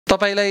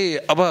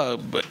तपाईलाई अब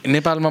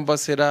नेपालमा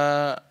बसेर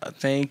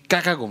चाहिँ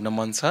कहाँ घुम्न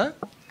मन छ?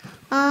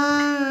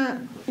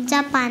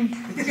 जापान।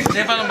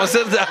 नेपालमा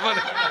बसेर जापान।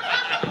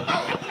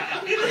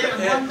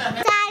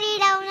 साडी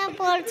लाउन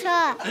पर्छ।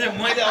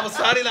 मैले अब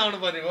साडी लाउनु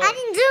पर्यो।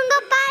 अनि जुङ्गो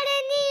पाले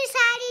नि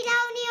साडी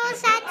लाउने हो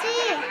साथी।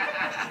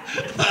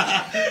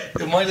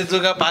 मैले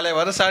जुगा पाले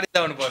भएर साडी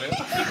लाउनु पर्यो।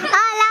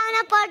 लाउन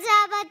पर्छ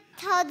अब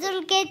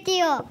हजुर केटी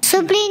हो।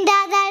 सुप्रिम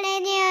दादाले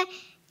नि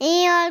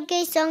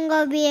अर्कैसँग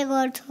बिहे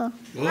गर्छ। हो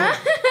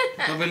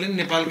तपाईले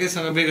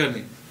नेपालकैसँग बिहे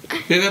गर्ने?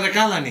 बिहे गरेर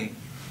कहाँ लाने?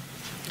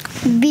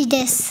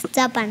 विदेश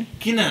जापान।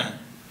 किन?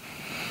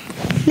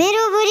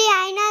 मेरो बुढी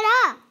हैन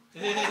र?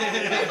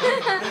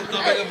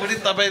 तपाईको बुढी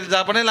तपाईले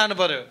जापानै लानु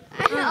पर्यो।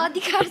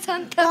 अधिकार छ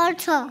नि त।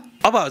 पर्छ।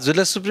 अब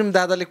हजुरले सुप्रिम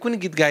दादाले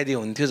कुन गीत गाइदियो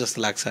हुन्थ्यो जस्तो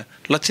लाग्छ?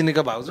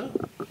 लच्छिनीको भाउजू?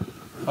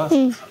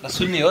 ल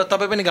सुन्ने हो,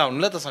 तपाई पनि गाउनु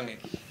ल त सँगै।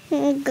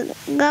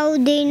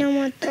 गाउँदैन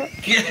म त।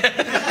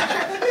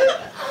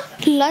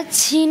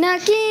 लच्छिना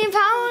कि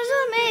भाउजू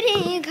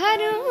मेरी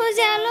घर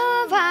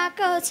उज्यालो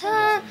भएको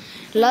छ।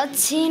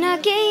 लच्छिना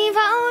के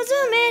भाउजू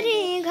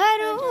मेरी घर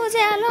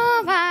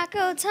उज्यालो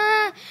भएको छ।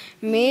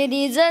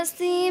 मेरी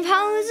जस्ती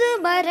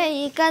भाउजू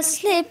बरै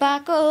कसले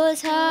पाएको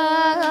छ।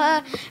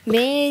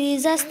 मेरी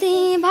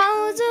जस्ती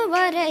भाउजू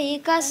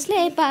बरै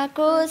कसले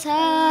पाएको छ।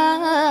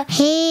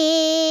 हे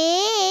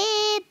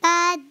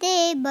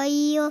पाते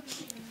भयो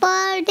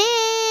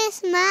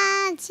परदेशमा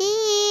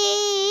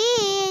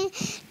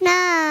ना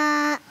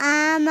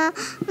आमा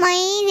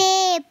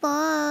मैले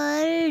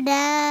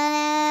पढ्दा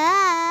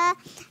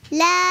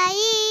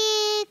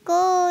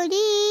लाएको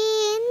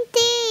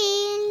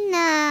दिन्थिन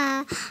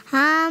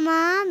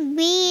आमा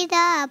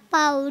बिदा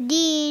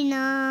पाउँदिन।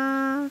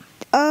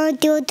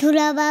 त्यो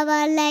ठुला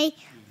बाबालाई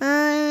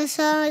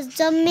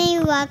जम्मै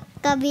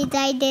वाक्क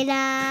बिताइदिएर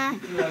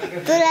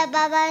ठुला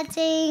बाबा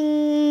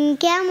चाहिँ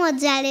क्या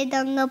मजाले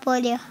दङ्ग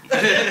पर्यो।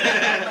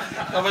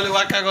 तपाईले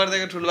वाक्का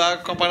गर्दैको ठुलो बाबा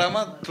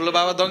कपडामा ठुलो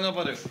बाबा दङ्ग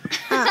पर्यो।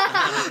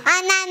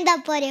 आनन्द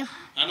पर्यो।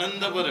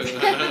 आनन्द पर्यो।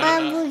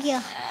 पुग्यो।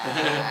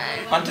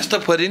 अनि त्यस्तो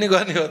फोरी नै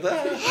गर्ने हो त?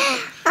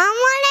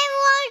 मलाई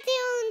वर्ती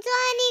हुन्छ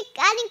अनि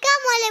कहाँ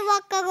मलाई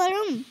वाक्क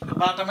गरौँ?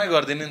 बाटोमै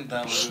गर्दिनु नि त।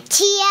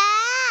 छिया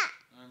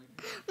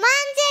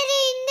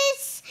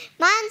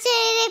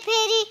मान्छेले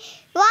फेरि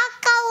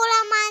वाक्का होला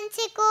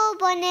मान्छेको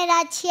भनेर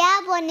छिया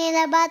भनेर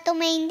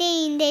बाटोमा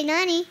हिँड्दैन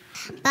नि।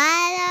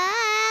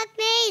 बालक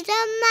नै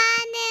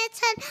जमाने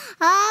छन्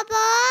अब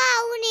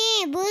आउने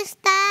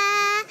बुझ्दा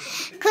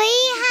खोइ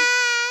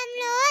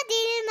हाम्रो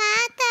दिलमा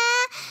त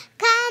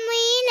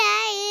कामै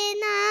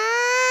लागेन।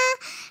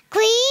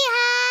 खोइ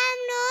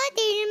हाम्रो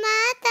दिलमा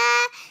त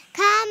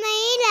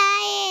कामै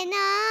लागेन।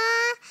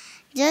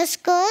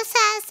 जसको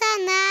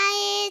शासन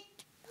आए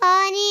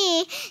पनि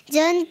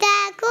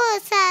जनताको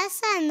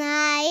शासन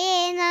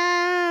आएन।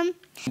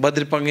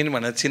 बद्री पङ्गिनी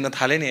भनेर चिन्न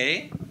थाले नि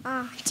है?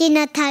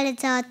 चिन्न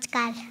थालेछ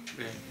आजकल।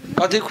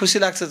 अझै खुसी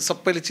लाग्छ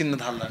सबैले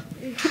चिन्न थाल्दा?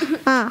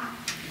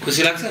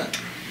 खुसी लाग्छ?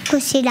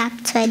 खुसी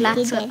लाग्छ।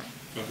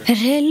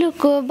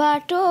 रेलको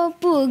बाटो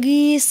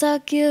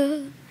पुगिसक्यो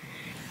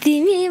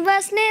तिमी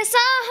बस्ने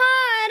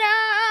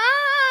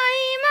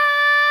सहरमा।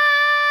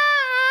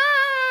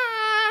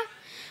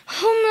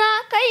 हुम्ला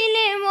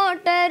कहिले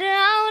मोटर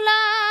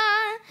आउला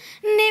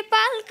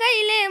नेपाल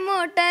कहिले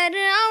मोटर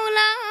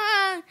आउला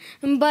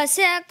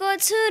बस्याको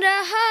छु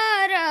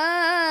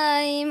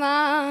रहरमा।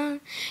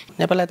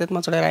 नेपाल यातायातमा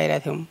चढेर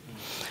आइरहेको थियौँ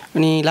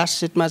अनि लास्ट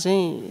सिटमा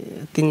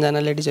चाहिँ 3 जना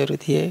लेडिजहरू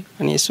थिए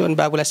अनि यसो अनि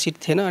बाबुलाई सिट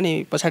थिएन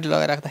अनि पछाडि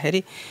लगाएर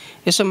राख्दाखेरि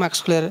यसो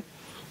मास्क खोलेर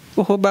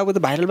ओहो बाबु त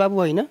भाइरल बाबु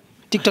होइन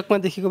टिकटकमा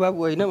देखेको बाबु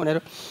होइन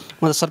भनेर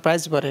म त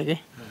सरप्राइज परेँ कि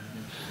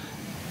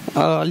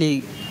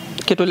अलि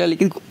केटोले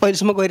अलिकति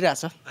अहिलेसम्म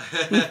गरिरहेछ।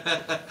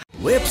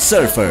 वेब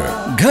सर्फर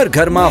घर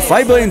घरमा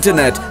फाइबर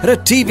इन्टरनेट र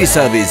TV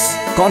service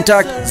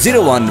contact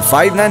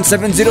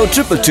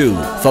 0159702222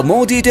 for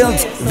more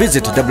details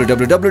visit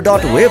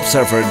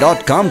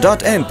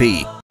www.websurfer.com.mp।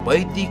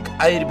 वैदिक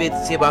आयुर्वेद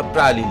सेवा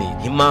प्रणालीले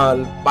हिमाल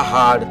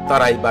पहाड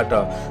तराईबाट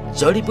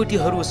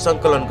जडीबुटीहरू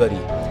संकलन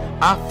गरी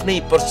आफ्नै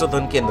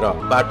प्रशोधन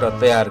केन्द्रबाट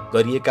तयार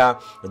गरिएका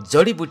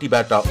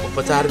जडीबुटीबाट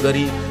उपचार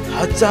गरी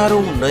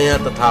हजारौं नयाँ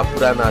तथा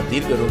पुराना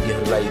दीर्घ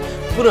रोगीहरूलाई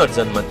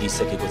पुनर्जन्म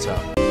दिइसकेको छ।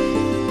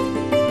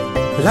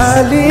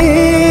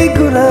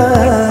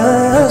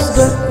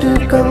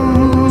 Laligurash.com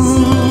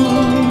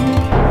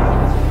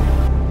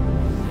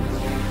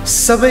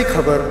सबै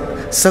खबर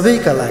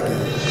सबैका लागि।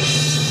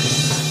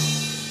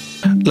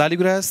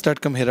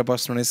 लालिगुराज.com हेरेर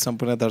बस्नुहुने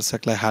सम्पूर्ण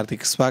दर्शकलाई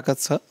हार्दिक स्वागत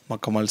छ। म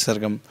कमल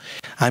सरगम।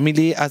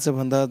 हामीले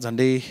आजभन्दा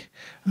झन्डै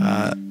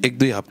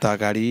 1-2 हप्ता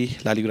अगाडि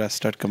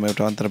लालिगुराज.com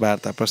एउटा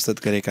अन्तर्वार्ता प्रस्तुत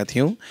गरेका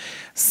थियौँ।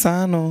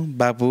 सानो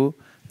बाबु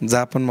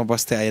जापानमा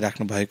बस्दै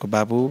आइराख्नु भएको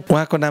बाबु,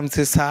 उहाँको नाम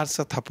चाहिँ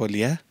साहर्सा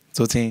थपोलिया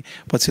जो चाहिँ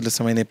पछिल्लो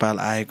समय नेपाल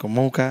आएको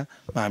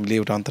मौकामा हामीले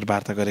एउटा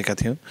अन्तर्वार्ता गरेका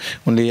थियौँ।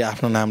 उनले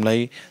आफ्नो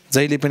नामलाई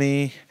जहिले पनि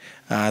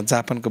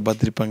जापानको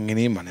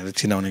बद्रिपङ्गिनी भनेर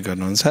चिनाउने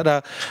गर्नुहुन्छ र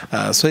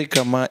सोही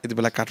क्रममा यति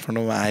बेला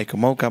काठमाडौँमा आएको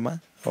मौकामा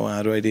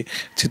उहाँहरू अहिले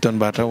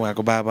चितवनबाट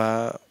उहाँको बाबा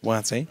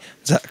उहाँ चाहिँ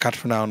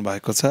काठमाडौँ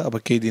आउनुभएको छ। अब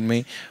केही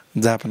दिनमै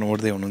जापान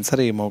उड्दै हुनुहुन्छ र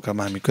यो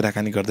मौकामा हामी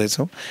कुराकानी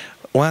गर्दैछौँ।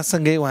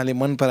 उहाँसँगै उहाँले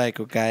मन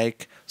पराएको गायक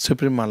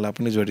सुप्रिम मल्ल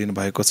पनि जोडिनु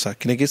भएको छ,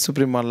 किनकि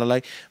सुप्रिम मल्ललाई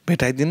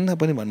भेटाइदिनु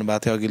पनि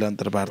भन्नुभएको थियो अघिल्लो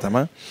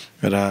अन्तर्वार्तामा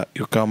र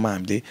यो क्रममा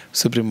हामीले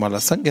सुप्रिम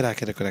मल्लसँगै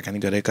राखेर कुराकानी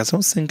गरेका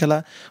छौँ। श्रृङ्खला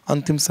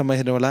अन्तिम समय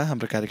हेर्नुहोला।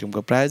 हाम्रो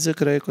कार्यक्रमको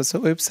प्रायोजक रहेको छ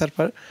web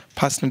surfer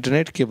fast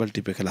internet cable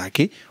टिपेको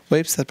लागि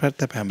वेब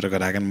सर्फर। तपाईँ हाम्रो घर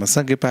आँगनमा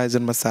सँगै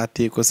प्रायोजनमा साथ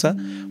दिएको छ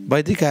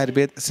वैदिक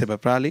आयुर्वेद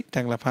सेवा प्रणाली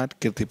टाङ्लाफाँट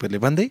किर्तिपुरले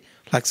भन्दै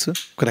लाग्छु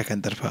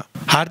कुराकानीतर्फ।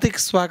 हार्दिक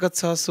स्वागत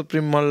छ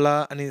सुप्रिम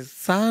मल्ल अनि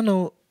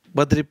सानो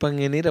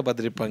बद्रिपङ्गिनी र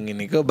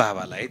बद्रिपङ्गिनीको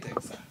बाबालाई।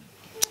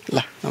 ल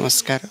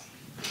नमस्कार।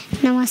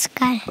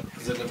 नमस्कार।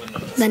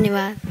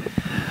 धन्यवाद।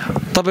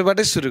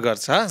 तपाईँबाटै सुरु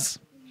गर्छ।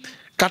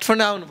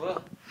 काठमाडौँ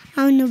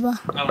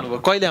आउनुभयो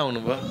कहिले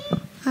आउनुभयो?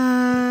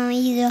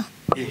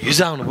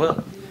 हिजो आउनुभयो।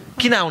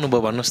 किन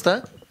आउनुभयो भन्नुहोस्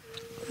त?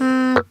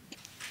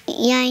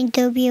 यहाँ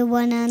इन्टरभ्यू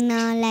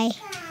बनाउनलाई।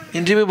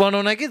 इन्टरभ्यू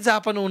बनाउन कि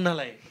जापान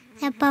उड्नलाई?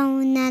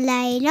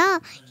 पाउनलाई र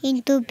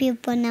इन्टरभ्यू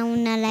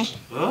बनाउनलाई।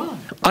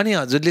 अनि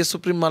हजुरले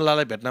सुप्रिम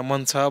मल्ललाई भेट्न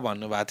मन छ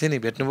भन्नुभएको थियो नि,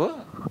 भेट्नुभयो?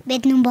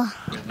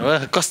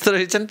 भेट्नुभयो। कस्तो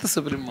रहेछ नि त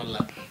सुप्रिम मल्ल?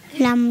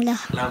 राम्रो।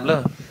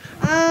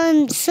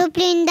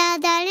 सुप्रिम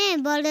दादाले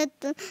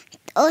बडो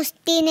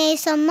अस्ति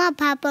नैसम्म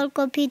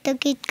फापरको फितो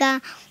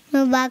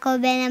किटकाउनु भएको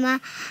बेलामा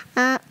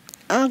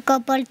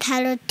कपाल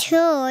ठाडो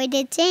थियो,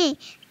 अहिले चाहिँ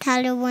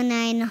ठाडो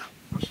बनाएन।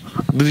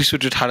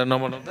 दुईचोटि ठाडो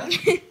नबनाउँदा?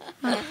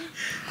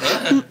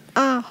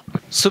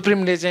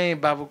 सुप्रिमले चाहिँ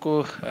बाबुको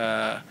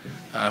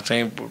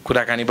चाहिँ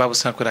कुराकानी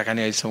बाबुसँग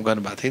कुराकानी अहिलेसम्म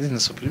गर्नुभएको थियो नि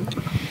सुप्रिम?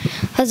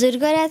 हजुर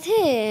गरेको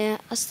थिएँ।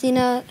 अस्ति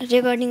न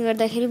रेकर्डिङ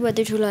गर्दाखेरि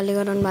बत्ती ठुलोले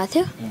गराउनु भएको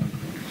थियो।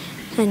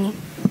 अनि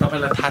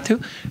तपाईँलाई थाहा थियो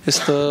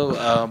यस्तो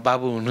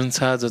बाबु हुनुहुन्छ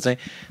जो चाहिँ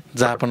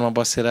जापानमा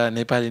बसेर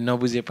नेपाली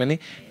नबुझे पनि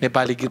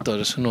नेपाली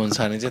गीतहरू सुन्नुहुन्छ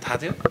भने चाहिँ थाहा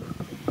थियो?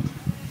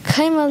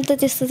 खै मैले त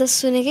त्यस्तो त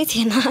सुनेकै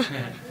थिएन।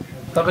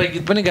 तपाईँ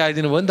गीत पनि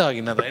गाइदिनु भयो नि त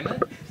अघि न त, होइन?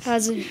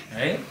 हजुर।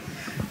 है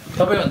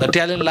तपाईँभन्दा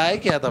ट्यालेन्ट लाग्यो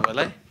क्या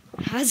तपाईँलाई?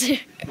 हजुर।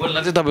 बोल्न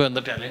चाहिँ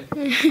तपाईँभन्दा ट्यालेन्ट।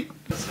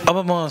 अब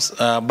म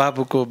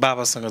बाबुको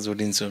बाबासँग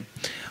जोडिन्छु।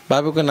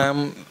 बाबुको नाम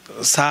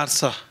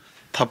सहर्ष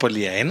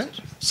थपलिया, होइन?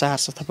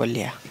 सहर्ष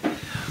थपलिया।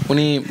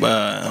 उनी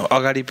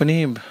अगाडि पनि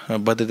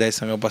बद्री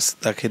दाइसँग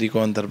बस्दाखेरिको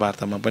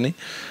अन्तर्वार्तामा पनि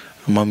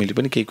मम्मीले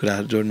पनि केही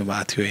कुराहरू जोड्नु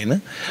भएको थियो, होइन?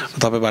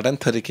 तपाईँबाट पनि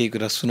थोरै केही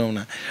कुरा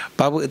सुनाउन।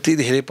 बाबु यति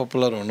धेरै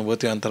पपुलर हुनुभयो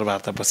त्यो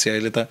अन्तर्वार्तापछि,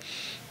 अहिले त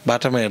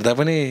बाटोमा हेर्दा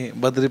पनि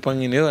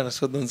बद्रिपङ्गिनी हो भनेर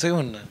सोध्नुहुन्छ कि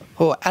हुन्न?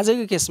 हो,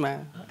 आजको केसमा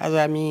आज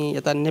हामी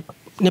यता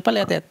नेपाल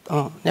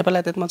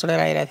यातायातमा चढेर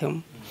आइरहेको थियौँ।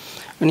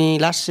 अनि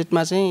लास्ट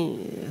सिटमा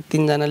चाहिँ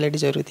 3जना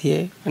लेडिजहरू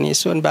थिए। अनि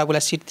यसो अनि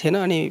बाबुलाई सिट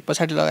थिएन, अनि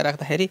पछाडि लगाएर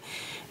राख्दाखेरि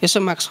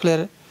यसो मास्क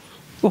खोलेर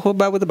ओहो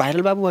बाबु त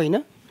भाइरल बाबु होइन,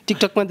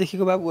 टिकटकमा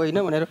देखेको बाबु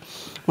होइन भनेर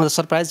म त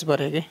सरप्राइज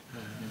परेँ कि।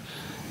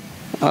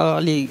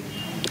 अलि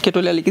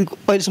केटोले अलिकति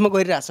अहिलेसम्म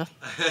गरिरहेछ।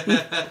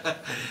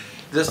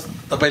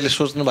 जस्ट तपाईँले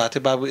सोच्नु भएको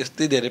थियो बाबु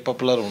यस्तै धेरै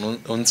पपुलर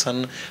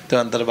हुन्छन् त्यो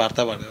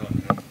अन्तर्वार्ता भनेर?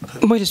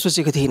 मैले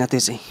सोचेको थिइनँ।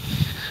 त्यो चाहिँ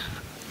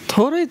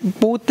थोरै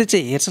बहुत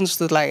चाहिँ हेर्छन्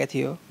जस्तो लागेको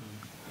थियो,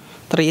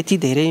 तर यति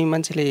धेरै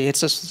मान्छेले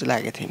हेर्छ जस्तो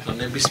लागेको थिएन।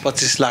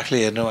 20-25 लाखले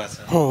हेर्नु भएको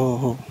छ?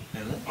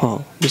 हो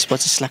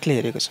 20-25 लाखले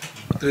हेरेको छ।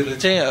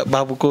 त्यो चाहिँ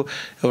बाबुको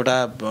एउटा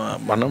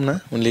भनौँ न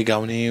उनले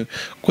गाउने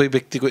कोही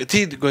व्यक्तिको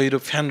यति गहिरो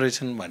फ्यान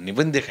रहेछन् भन्ने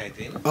पनि देखाएको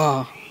थियो।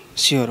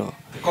 स्योर हो।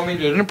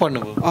 कमेन्टहरू पनि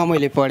पढ्नुभयो?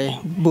 मैले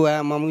पढेँ।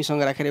 बुवा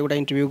मम्मीसँग राखेर एउटा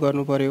इन्टरभ्यू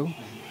गर्नु पर्यो,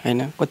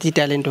 होइन? कति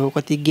ट्यालेन्ट हो,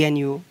 कति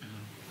ज्ञानी हो।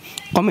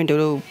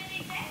 कमेन्टहरू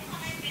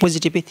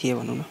पोजिटिभै थिए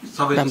भनौँ न,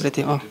 राम्रै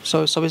थिए।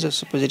 सबै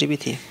पोजिटिभै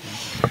थिए।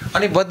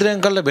 अनि बद्री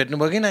अङ्कललाई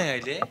भेट्नुभयो कि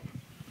नै अहिले?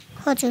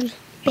 हजुर।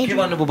 के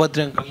भन्नुभयो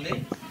बद्री अङ्कलले?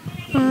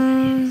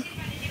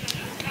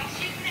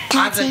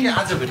 आज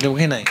भेट्नुभयो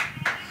कि नै?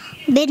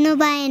 भेट्नु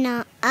भएन।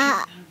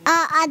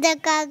 आज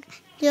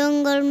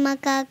जङ्गलमा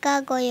कहाँ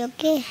गयो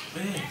के?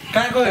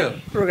 कहाँ गयो?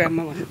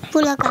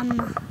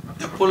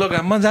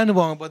 पुलोगाममा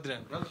जानुभयो बद्री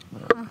अङ्कल?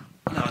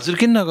 हजुर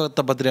किन नगयो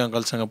त बद्री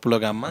अङ्कलसँग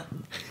पुलोगाममा?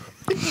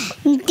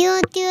 त्यो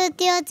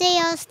चाहिँ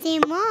अस्ति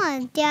म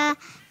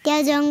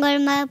त्यहाँ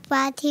जङ्गलमा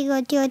पाथीको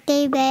थियो,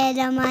 त्यही भएर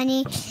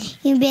अनि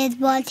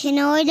भेट भएको थिएन।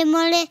 अहिले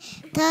मैले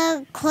त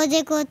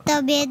खोजेको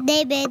त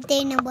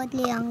भेट्दैन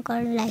बद्ली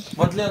अङ्कललाई।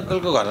 बद्ली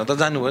अङ्कलको घरमा त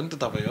जानुभयो नि त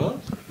तपाईँ?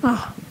 हो।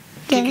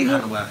 के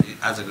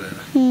खानुभयो आज गएर?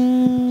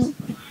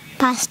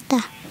 पास्ता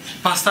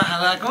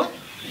खाएर आएको?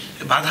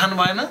 भात खानु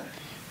भएन?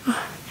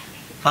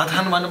 भात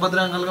खानु भएन बद्री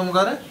अङ्कलकोमा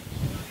गएर?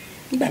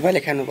 बाबाले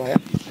खानुभयो।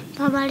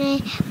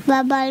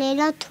 बाबाले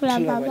र ठुला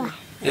बाबा।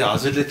 ए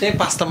हजुरले चाहिँ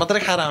पास्ता मात्रै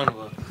खाएर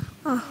आउनुभयो?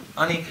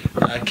 अनि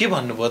के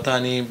भन्नुभयो त?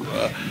 अनि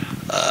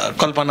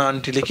कल्पना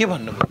आन्टीले के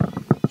भन्नुभयो?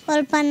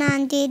 कल्पना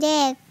आन्टीले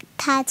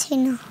थाहा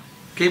छैन।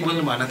 केही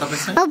बोल्नु भएन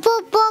तपाईँसँग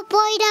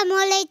पहिला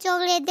मलाई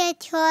चक्लेट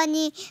थियो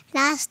अनि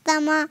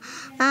रास्तामा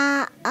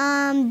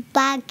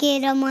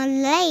बाकेर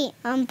मलाई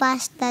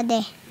पास्ता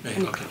दे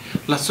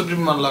ल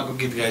सुप्रिम मल्लको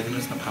गीत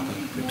गाइदिनुहोस् न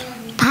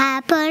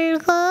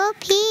फापरको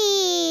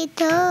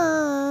फितो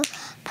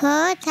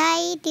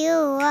फटाइदियो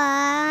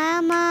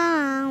आमा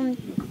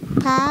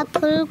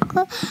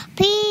फापरको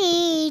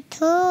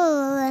फितो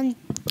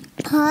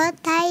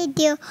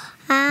फटाइदियो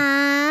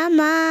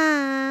आमा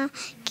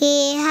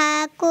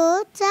केहाको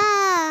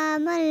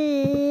चामल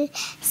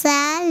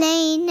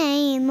सालै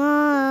नै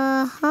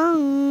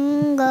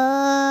महँगो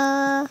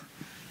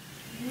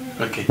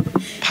ओके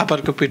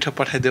फापरको पिठो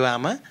पठाइदेऊ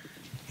आमा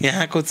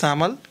यहाँको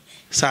चामल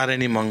साह्रै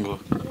नै महँगो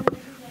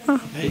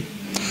है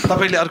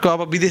तपाईँले अर्को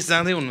अब विदेश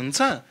जाँदै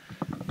हुनुहुन्छ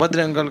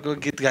बद्री अङ्कलको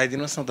गीत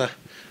गाइदिनुहोस् न त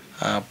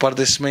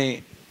परदेशमै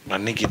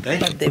भन्ने गीत है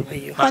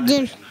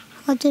हजुर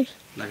हजुर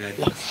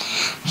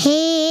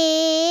हे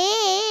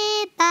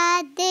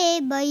बाध्य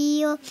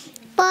भयो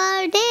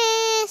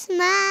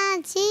परदेशमा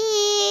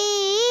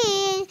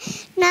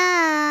न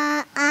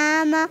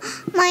आमा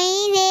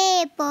मैले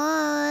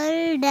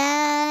पढ्दा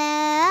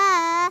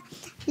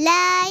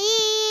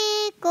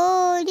लाएको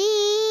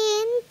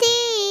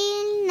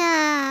दिन्थिन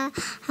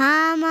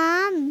आमा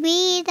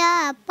बिदा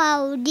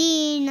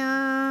पाउँदिन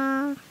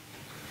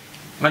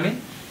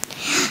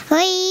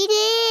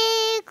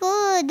होइरेको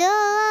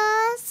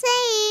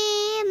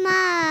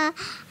दसैँमा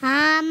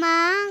आमा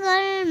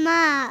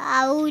घरमा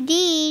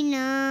आउँदिन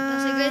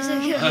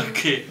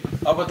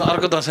अब त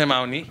अर्को दसैँमा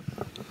आउने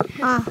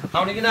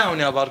कि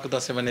नआउने अब अर्को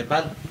दसैँमा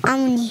नेपाल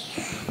आउने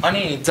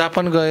अनि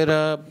जापान गएर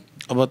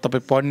अब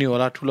तपाईँ पढ्ने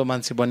होला ठुलो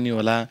मान्छे बन्ने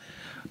होला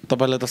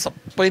तपाईँलाई त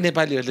सबै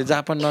नेपालीहरूले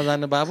जापान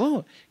नजानु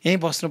बाबु यहीँ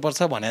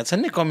बस्नुपर्छ भनेको छ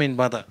नि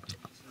कमेन्टमा त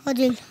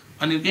हजुर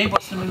अनि यहीँ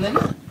बस्नु मिल्दैन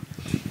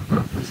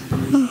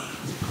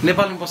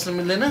नेपालमा बस्नु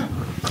मिल्दैन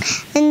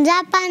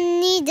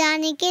जापानी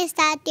जानेकै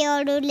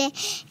साथीहरूले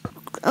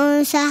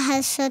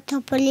सहर्ष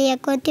थपलिया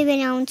कति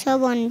बेला आउँछ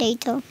भन्दै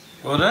थियो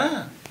हो र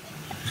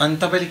अनि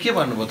तपाईँले के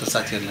भन्नुभयो त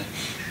साथीहरूलाई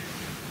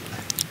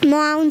म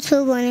आउँछु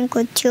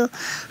भनेको छु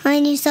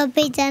अनि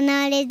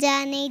सबैजनाले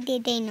जानै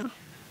दिँदैन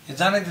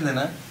जानै दिँदैन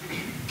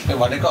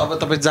भनेको अब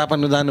तपाईँ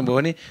जापानमा जानुभयो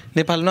भने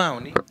नेपाल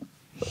नआउने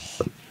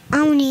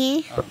आउने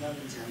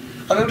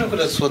अब एउटा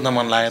कुरा सोध्न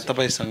मन लाग्यो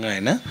तपाईँसँग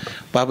होइन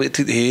बाबु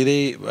यति धेरै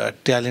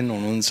ट्यालेन्ट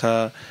हुनुहुन्छ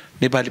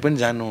नेपाली पनि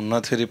जान्नुहुन्न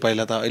थियो अरे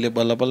पहिला त अहिले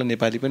बल्ल बल्ल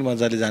नेपाली पनि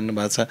मजाले जान्नु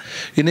भएको छ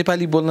यो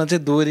नेपाली बोल्न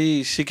चाहिँ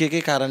दोहोरी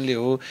सिकेकै कारणले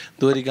हो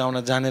दोहोरी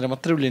गाउन जानेर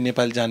मात्रै उसले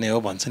नेपाली जाने हो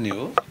भन्छ नि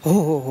हो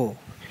हो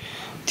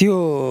त्यो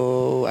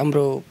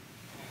हाम्रो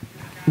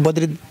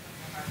बद्री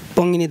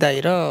पङ्गिनी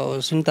दाई र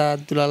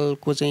सुन्ता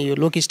दुलालको चाहिँ यो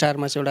लोकी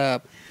स्टारमा चाहिँ एउटा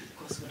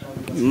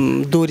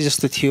दोहोरी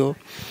जस्तो थियो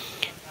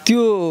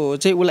त्यो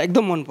चाहिँ उसलाई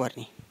एकदम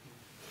मनपर्ने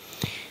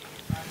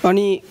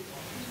अनि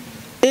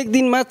एक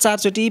दिनमा 4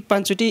 चोटि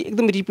 5 चोटि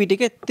एकदम रिपिट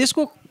के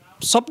त्यसको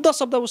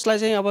शब्द उसलाई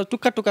चाहिँ अब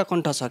टुक्का टुक्का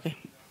कण्ठ छ क्या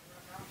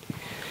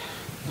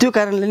त्यो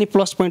कारणले नि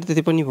प्लस पोइन्ट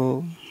त्यति पनि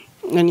भयो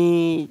अनि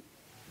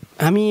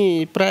हामी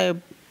प्राय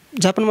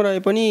जापानमा रहे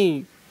पनि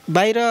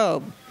बाहिर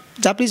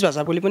जापानिज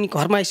भाषा बोले पनि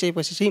घरमा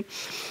आइसकेपछि चाहिँ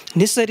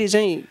नेसरी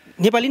चाहिँ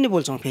नेपाली नै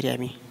बोल्छौँ फेरि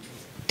हामी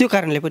त्यो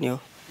कारणले पनि हो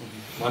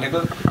भनेको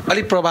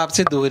अलिक प्रभाव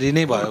चाहिँ दोहोरी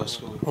नै भयो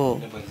उसको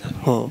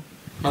हो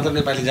नत्र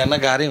नेपाली जान्न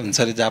गाह्रै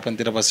हुन्छ अरे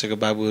जापानतिर बसेको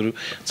बाबुहरू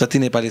जति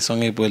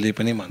नेपालीसँगै बोले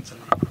पनि भन्छन्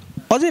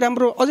अझै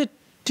राम्रो अझै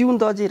ट्युन त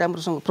अझै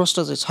राम्रोसँग प्रष्ट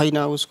चाहिँ छैन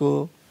उसको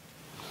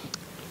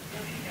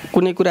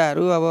कुनै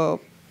कुराहरू अब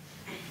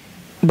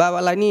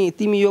बाबालाई नि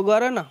तिमी यो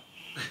गर न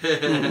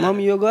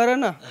मम्मी यो गर न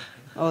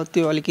अब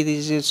त्यो अलिकति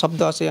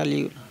शब्द चाहिँ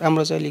अलिक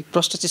राम्रो चाहिँ अलिक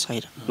प्रष्ट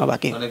चाहिँ छैन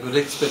नभएकै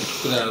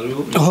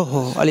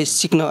हो अलिक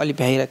सिक्न अलिक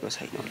भ्याइरहेको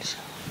छैन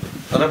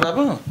र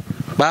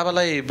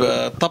बाबालाई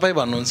तपाईँ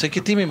भन्नुहुन्छ कि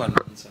तिमी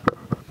भन्नुहुन्छ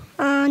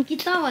कि त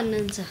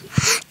भन्नुहुन्छ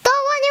त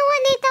भन्यो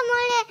भने त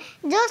मैले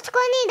जसको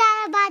नि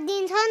दारा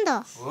बाँधिदिन्छ नि त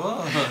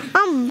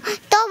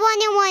त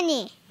भन्यो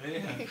भने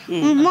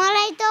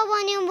मलाई त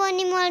भन्यो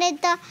भने मैले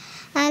त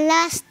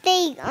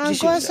लास्टै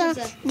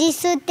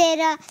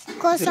जिसुतेर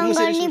कोसँग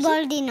गर्ने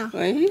बोल्दिनँ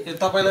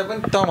तपाईँलाई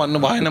पनि त भन्नु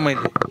भएन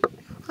मैले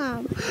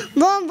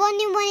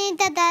भन्यो भने त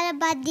दारा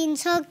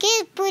बाँधिदिन्छ के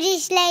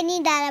पुरुषलाई नि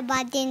दारा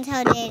बाँधिदिन्छ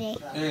धेरै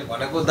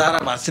भनेको दारा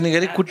भाँचिने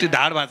गरी कुट्टी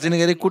ढाड भाँचिने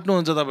गरी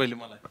कुट्नुहुन्छ तपाईँले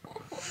मलाई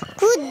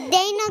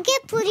कुट्दैन के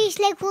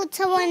पुलिसले कुट्छ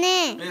भने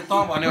त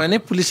भन्यो भने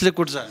पुलिसले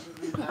कुट्छ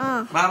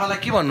बाबालाई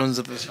के भन्नुहुन्छ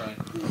त्यसो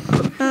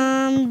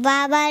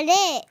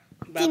बाबाले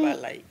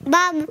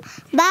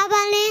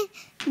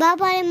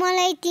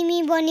मलाई तिमी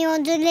भन्यो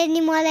हजुरले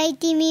नि मलाई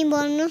तिमी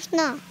भन्नुहोस् न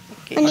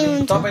अनि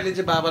हुन्छ तपाईँले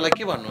चाहिँ बाबालाई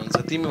के भन्नुहुन्छ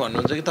तिमी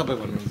भन्नुहुन्छ कि तपाईँ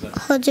भन्नुहुन्छ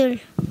हजुर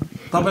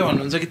तपाईँ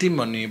भन्नुहुन्छ कि तिमी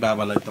भन्ने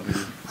बाबालाई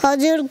तपाईँले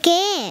हजुर के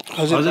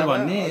हजुर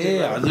भन्ने ए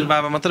हजुर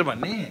बाबा मात्र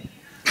भन्ने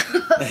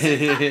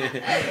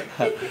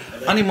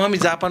अनि मम्मी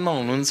जापानमा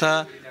हुनुहुन्छ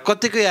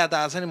कतिको याद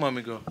आछ नि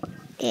मम्मीको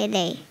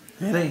धेरै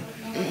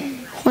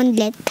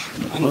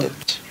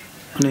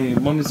अनि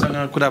मम्मीसँग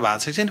कुरा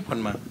भएको छैन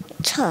फोनमा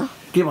छ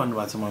के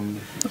भन्नुभएको छ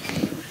मम्मीले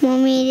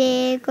मम्मीले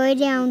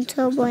कहिले आउँछ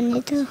भन्ने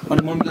त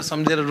अनि मम्मीलाई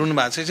सम्झेर रुनु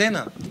भएको छैन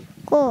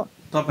को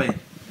तपाईँ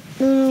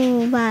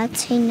भएको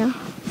छैन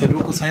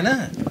रोको छैन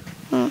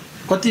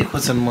कति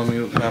खोज्छन् मम्मी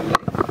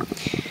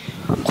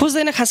बाबुलाई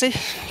खोज्दैन खासै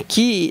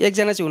कि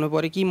एकजना चाहिँ हुनु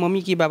पर्यो कि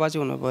मम्मी कि बाबा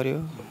चाहिँ हुनु पर्यो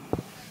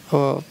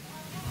अब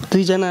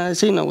दुईजना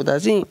चाहिँ नहुँदा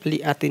चाहिँ अलि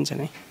आत्तिन्छ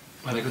नै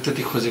भनेको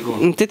त्यति खोजेको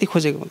त्यति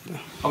खोजेको हुँदैन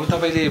अब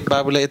तपाईँले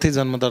बाबुलाई यतै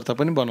जन्मदर्ता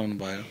पनि बनाउनु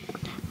भयो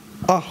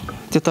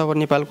त्यो त अब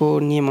नेपालको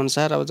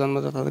नियमअनुसार अब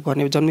जन्मदर्ता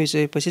गर्ने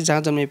जन्मिसकेपछि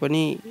जहाँ जन्मे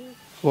पनि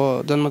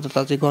अब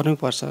जन्मदर्ता चाहिँ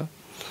गर्नुपर्छ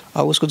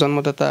अब उसको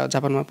जन्मदर्ता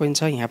जापानमा पनि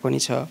छ यहाँ पनि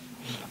छ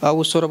अब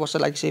ऊ 16 वर्ष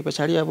लागिसके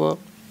पछाडि अब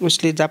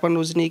उसले जापान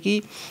रोज्ने कि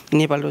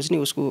नेपाल रोज्ने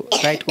उसको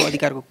राइटको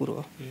अधिकारको कुरो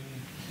हो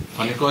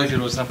भनेको अहिले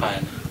रोज्न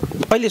पाएन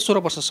अहिले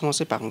 16 वर्षसम्म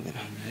चाहिँ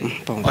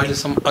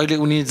पाउँदैन अहिले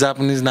उनी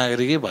जापानिज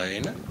नागरिकै भयो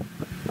होइन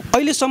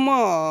अहिलेसम्म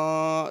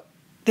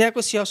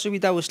त्यहाँको सेवा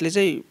सुविधा उसले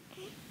चाहिँ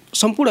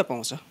सम्पूर्ण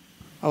पाउँछ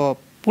अब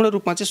पूर्ण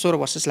रूपमा चाहिँ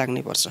 16 वर्ष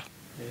लाग्नै पर्छ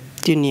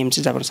त्यो नियम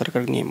चाहिँ जापान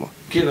सरकारको नियम हो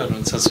के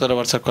गर्नुहुन्छ 16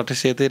 वर्ष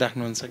कटेसी यतै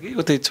राख्नुहुन्छ कि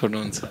उतै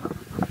छोड्नुहुन्छ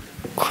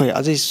खोइ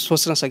अझै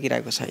सोच्न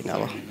सकिरहेको छैन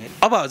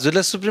अब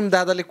हजुरलाई सुप्रिम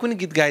दादाले कुन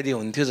गीत गाइदियो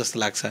हुन्थ्यो जस्तो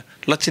लाग्छ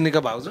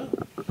लक्ष्मीका भाउजू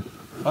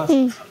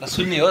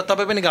सुन्ने हो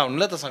तपाईँ पनि गाउनु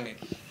ल त सँगै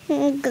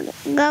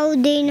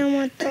गाउँदैन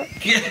म त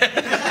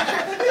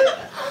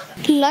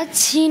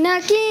लक्षिना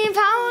कि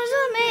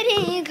भाउजू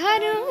मेरी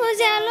घर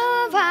उज्यालो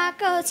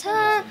भएको छ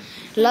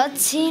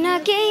लक्षिना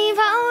के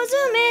भाउजू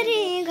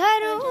मेरी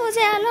घर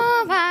उज्यालो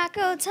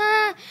भएको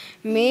छ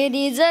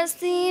मेरी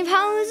जस्ती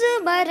भाउजू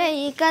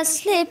बरै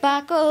कसले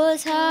पाएको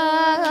छ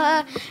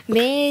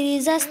मेरी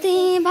जस्ती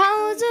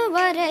भाउजू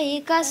बरै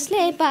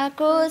कसले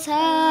पाएको छ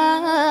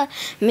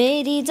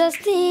मेरी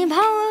जस्ती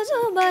भाउजू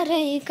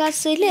बरै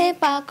कसले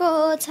पाएको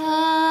छ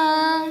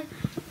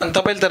अनि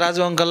तपाईँले त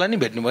राजु अङ्कललाई नि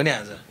भेट्नुभयो नि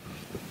आज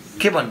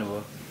के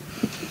भन्नुभयो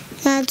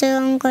राजु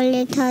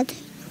अङ्कलले थाहा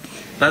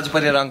छैन राजु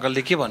परियार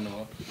अङ्कलले के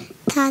भन्नुभयो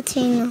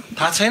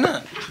थाहा छैन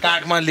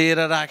काखमा लिएर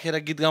राखेर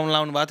गीत गाउन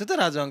लाउनु भएको थियो त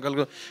राजु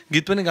अङ्कलको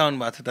गीत पनि गाउनु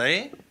भएको थियो त है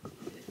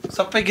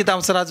सबै गीत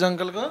आउँछ राजु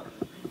अङ्कलको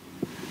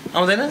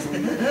आउँदैन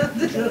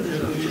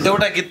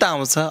एउटा गीत त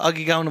आउँछ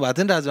अघि गाउनु भएको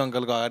थियो नि राजु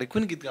अङ्कलको अगाडि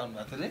कुन गीत गाउनु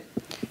भएको थियो रे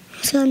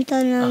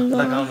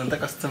गाउनु त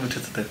कस्तो मिठो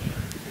छ त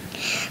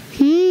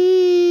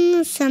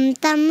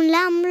समतम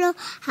राम्रो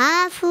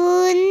आफू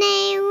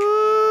नै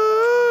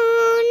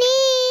हुने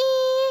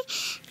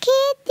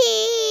खेती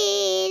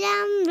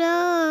राम्रो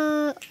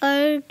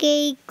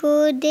अर्कैको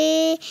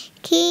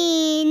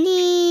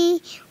देखिने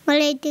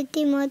मलाई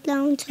त्यति मत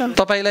आउँछ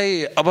तपाईँलाई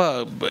अब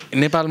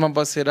नेपालमा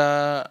बसेर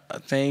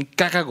चाहिँ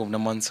कहाँ घुम्न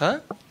मन छ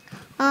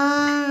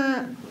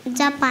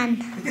जापान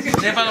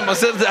नेपालमा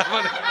बसेर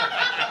जापान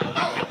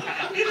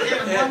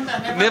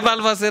नेपाल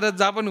बसेर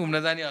जापान घुम्न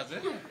जाने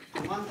हजुर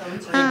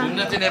घुम्न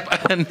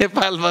चाहिँ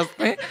नेपाल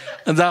बस्ने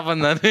जापान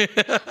जाने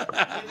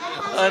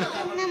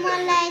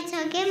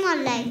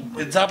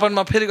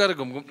जापानमा फेरि गएर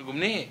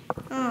घुम्ने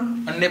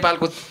अनि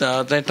नेपालको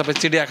चाहिँ तपाईँ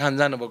चिडियाखाना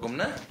जानुभयो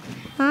घुम्न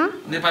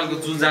नेपालको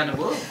जू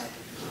जानुभयो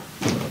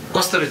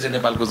कस्तो रहेछ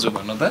नेपालको जू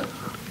भन्नु त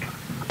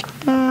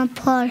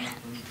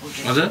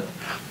हजुर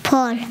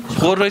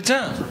फोहोर रहेछ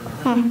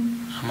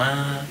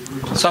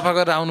सफा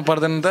गरेर आउनु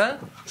पर्दैन त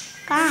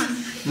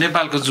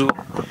नेपालको जू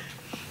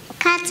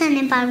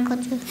नेपालको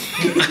जू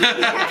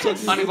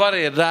अनि गएर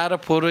हेरेर आएर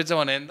फोहोर रहेछ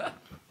भने नि त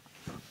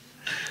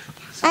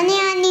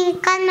अनि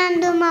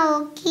काठमाडौँमा हो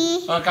कि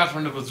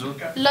काठमाडौँको जू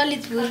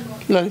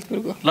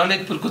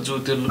ललितपुरको जू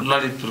त्यो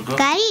ललितपुरको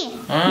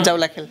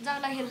जाउलाखेल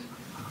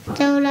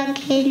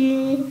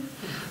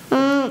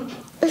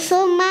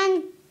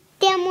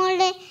त्यहाँ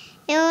मैले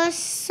यो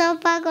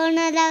सफा गर्न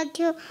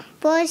लाउँथ्यो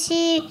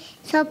पछि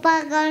सफा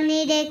गर्ने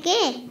रे के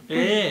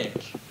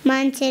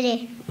मान्छेले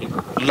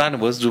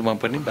लानुभयो जूमा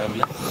पनि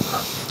बाबुलाई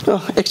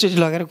एकचोटि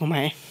लगेर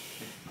घुमाएँ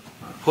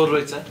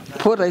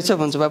फोहोर रहेछ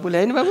भन्छ बाबुले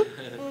होइन बाबु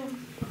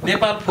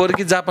नेपाल फोहोर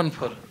कि जापान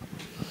फोहोर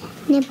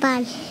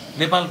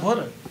नेपाल फोहोर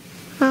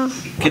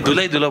कि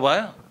धुलै धुलो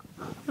भयो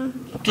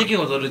के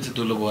हुँदो रहेछ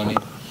धुलो भयो अनि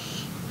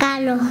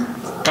कालो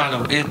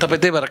ए तपाईँ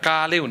त्यही भएर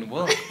कालै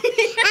हुनुभयो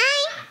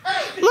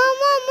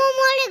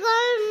मैले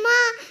घरमा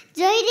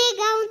जहिले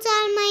गाउँ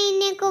चालमा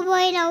हिँडेको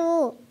भएर हो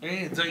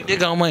जहिले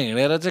गाउँमा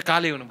हिँडेर चाहिँ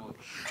कालै हुनुभयो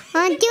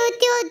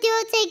त्यो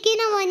चाहिँ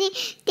किनभने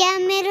त्यहाँ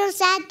मेरो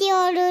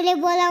साथीहरूले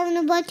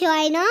बोलाउनु पर्थ्यो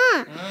होइन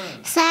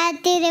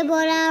साथीले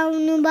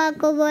बोलाउनु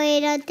भएको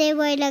भएर त्यही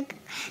भएर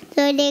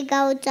जहिले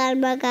गाउँ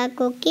चालमा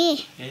गएको के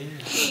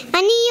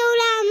अनि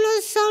एउटा हाम्रो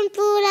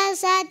सम्पूर्ण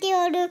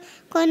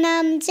साथीहरूको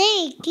नाम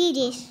चाहिँ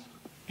क्रिस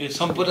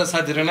सम्पूर्ण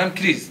साथीहरूको नाम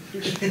क्रिस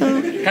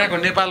कहाँको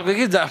नेपालको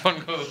कि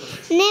जापानको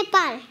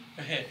नेपाल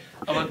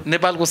अब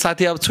नेपालको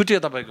साथी अब छुट्यो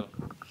तपाईँको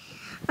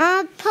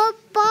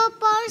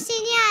पर्सि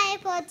नै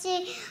आएपछि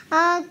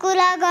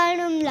कुरा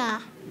गरौँ ल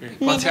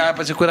पछि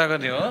आएपछि कुरा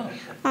गर्ने हो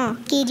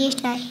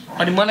क्रिसलाई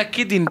अनि मलाई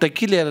के दिन त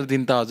के लिएर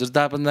दिन त हजुर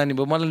जापान जाने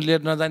भयो मलाई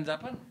लिएर नजाने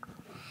जापान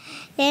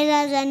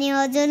लिएर जाने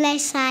हजुरलाई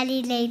साडी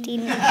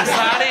ल्याइदिनु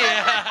साडी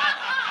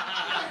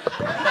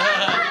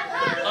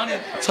अनि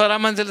छोरा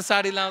मान्छेले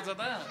साडी लाउँछ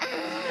त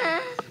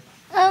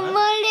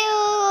मैले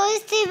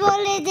अस्ति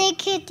बोले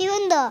देखेको थियो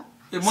नि त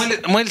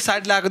मैले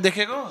साडी लगाएको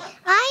देखेको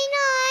होइन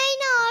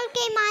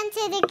अर्कै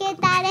मान्छेले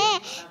केटाले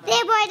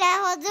त्यही भएर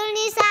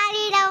हजुरले साडी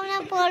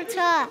पर्छ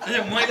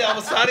मैले अब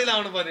साडी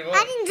लाउनु पर्यो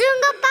अनि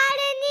जुङ्गो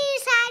पाले नि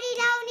साडी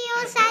लाउने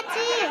हो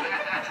साथी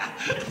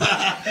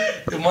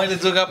मैले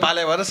जुगा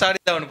पाले भएर साडी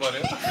लाउनु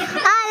पर्यो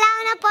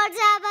लाउन पर्छ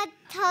अब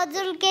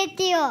हजुर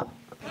केटी हो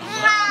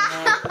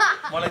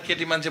मलाई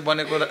केटी मान्छे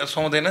बनेको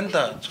सुहाउँदैन नि त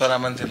छोरा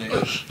मान्छेले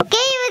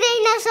केही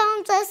हुँदैन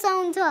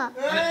सुहाउँछ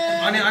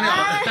अनि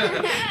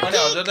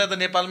हजुरलाई त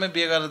नेपालमै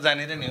बिहे गरेर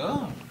जाने नि हो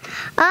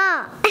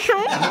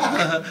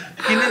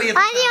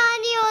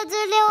अनि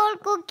हजुरले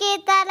अर्को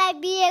केटालाई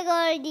बिहे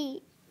गर्दी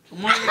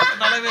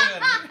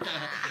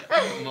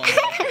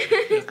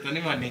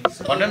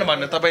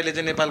भन्नु तपाईँले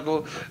चाहिँ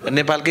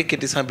नेपालकै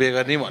केटीसँग बिहे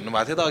गर्ने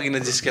भन्नुभएको थियो त अघि नै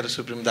जिस्केर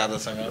सुप्रिम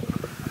दादासँग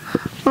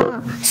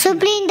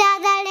सुप्रिम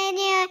दादाले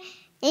नि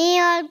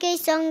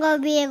अर्कैसँग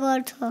बिहे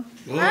गर्छ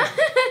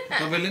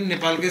तपाईँले नि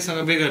नेपालकैसँग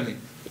बिहे गर्ने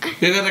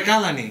बिहे गरेर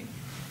कहाँ लाने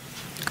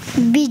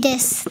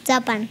विदेश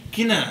जापान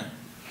किन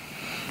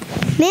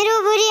मेरो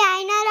बुढी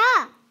होइन र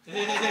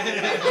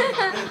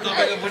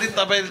तपाईँको बुढी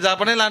तपाईँले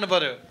जापानै लानु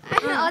पर्यो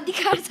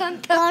अधिकार छ नि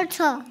त गर्छ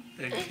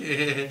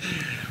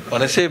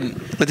भनेपछि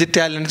अझै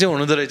ट्यालेन्ट चाहिँ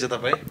हुनुहुँदो रहेछ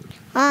तपाईँ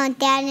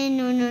ट्यालेन्ट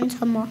हुनुहुन्छ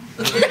म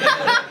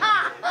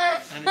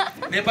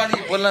नेपाली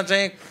बोल्न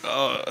चाहिँ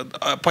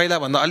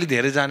पहिलाभन्दा अलि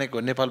धेरै जानेको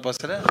नेपाल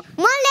बसेर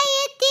मलाई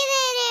यति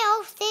धेरै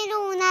अप्ठ्यारो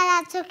हुन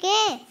लाग्छ के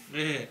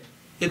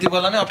यति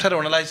बेला नै अप्ठ्यारो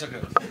हुन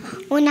लागिसक्यो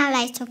हुन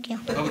लागिसक्यो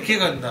अब के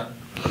गर्ने त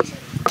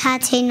थाहा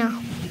छैन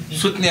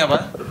सुत्ने अब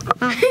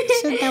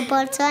सुत्न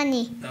पर्छ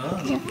नि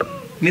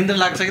निन्द्रा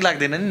लाग्छ कि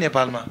लाग्दैन नि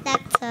नेपालमा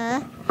लाग्छ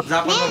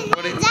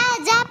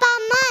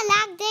जापानमा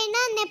लाग्दैन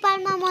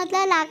नेपालमा मात्र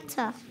लाग्छ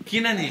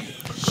किन नि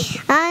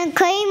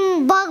खै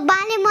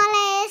भगवानले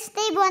मलाई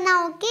यस्तै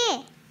बनाऊ के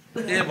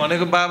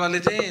भनेको बाबाले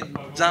चाहिँ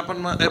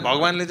जापानमा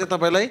भगवानले चाहिँ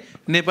तपाईँलाई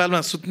नेपालमा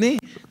सुत्ने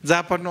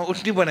जापानमा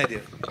उठ्ने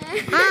बनाइदियो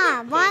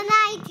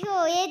बनाइथ्यो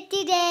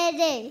यति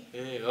धेरै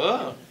हो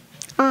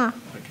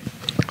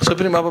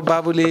सुप्रिम अब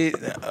बाबुले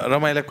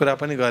रमाइलो कुरा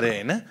पनि गरे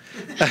होइन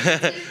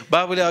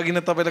बाबुले अघि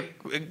नै तपाईँलाई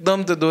एकदम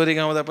त्यो दोहोरी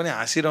गाउँदा पनि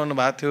हाँसिरहनु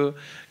भएको थियो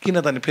किन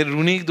त नि फेरि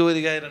रुनी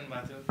दोहोरी गाइरहनु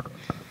भएको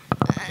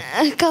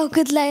थियो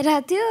काउकुत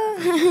लगाइरहेको थियो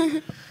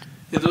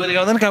त्यो दोहोरी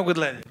गाउँदा नि काउकुत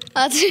लगाइदियो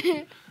हजुर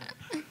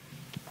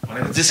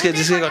जिस्के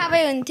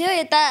भए हुन्थ्यो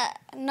यता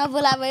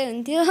नबोला भए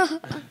हुन्थ्यो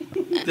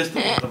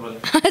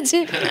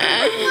हजुर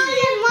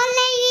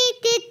मलाई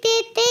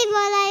त्यही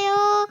बोलायो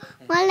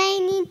मलाई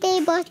नि त्यही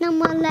बस्न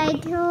मन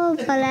लाग्थ्यो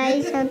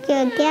बोलाइसक्यो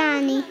त्यहाँ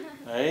अनि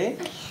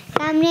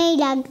राम्रै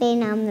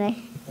लाग्दैन हामीलाई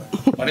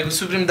भनेको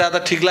सुप्रिम दादा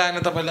ठिक लागेन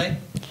तपाईँलाई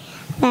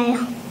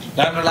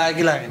राम्रो लाग्यो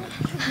कि लागेन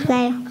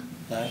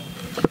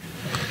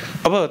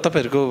अब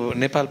तपाईँहरूको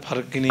नेपाल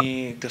फर्किने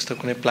त्यस्तो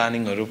कुनै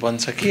प्लानिङहरू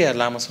बन्छ कि या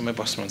लामो समय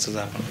बस्नुहुन्छ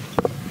जापान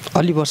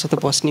अलि वर्ष त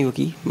बस्ने हो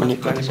कि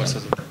कति वर्ष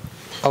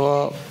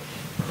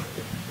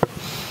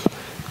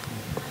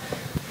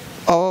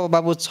अब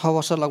बाबु 6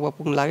 वर्ष लगभग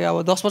पुग्नु लाग्यो अब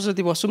 10 वर्ष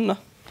जति बसौँ न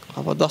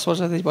अब 10 वर्ष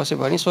जति बस्यो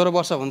भने 16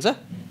 वर्ष हुन्छ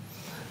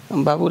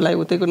बाबुलाई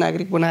उतैको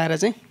नागरिक बनाएर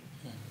चाहिँ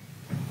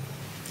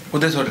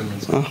उतै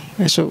छोडिनुहुन्छ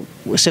यसो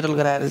सेटल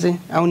गराएर चाहिँ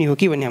आउने हो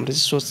कि भन्ने हाम्रो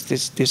चाहिँ सोच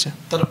त्यो छ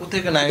तर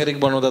उतैको नागरिक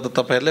बनाउँदा त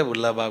तपाईँहरूले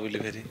भुल्ला बाबुले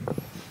फेरि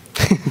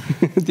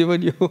त्यो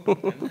पनि हो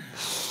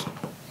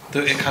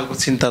त्यो एक खालको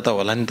चिन्ता त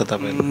होला नि त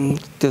तपाईँहरू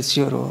त्यो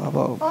स्योर हो अब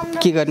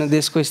के गर्ने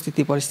देशको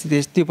स्थिति परिस्थिति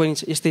त्यो पनि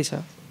यस्तै छ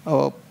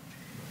अब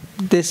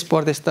देश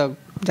परदेश त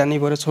जानै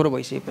पऱ्यो छोरो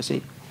भइसकेपछि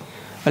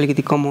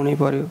अलिकति कमाउनै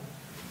पऱ्यो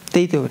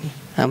त्यही त हो नि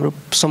हाम्रो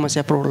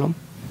समस्या प्रब्लम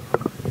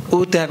ऊ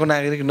त्यहाँको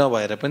नागरिक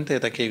नभएर पनि त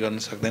यता केही गर्न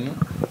सक्दैन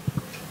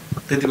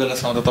त्यति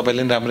बेलासम्म त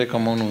तपाईँले पनि राम्रै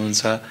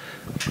कमाउनुहुन्छ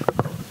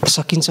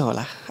सकिन्छ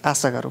होला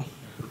आशा गरौँ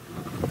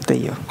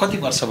त्यही हो कति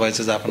वर्ष भएछ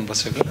जापान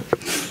बसेको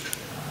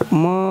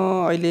म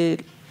अहिले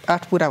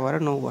 8 पुरा भएर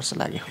 9 वर्ष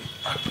लाग्यो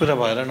 8 पुरा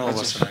भएर 9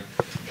 वर्ष लाग्यो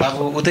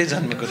बाबु उतै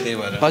जन्मेको त्यही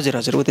भएर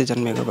हजुर उतै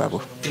जन्मेको बाबु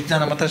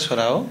एकजना मात्रै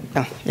छोरा हो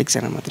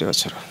एकजना मात्रै हो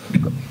छोरा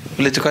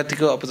उसले चाहिँ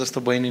कतिको अब जस्तो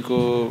बहिनीको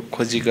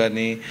खोजी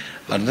गर्ने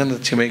भन्छ नि त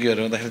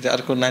छिमेकीहरू हुँदाखेरि चाहिँ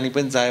अर्को नानी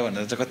पनि चाहियो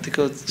भनेर चाहिँ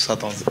कतिको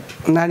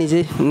सताउँछ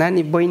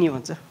नानी बहिनी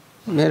भन्छ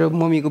मेरो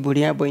मम्मीको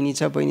बुढिया बहिनी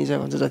छ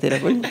भन्छ जतिखेर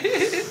पनि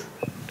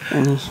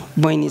अनि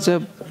बहिनी चाहिँ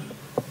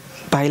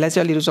भाइलाई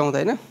चाहिँ अलि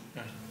रुचाउँदैन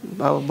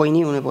अब बहिनी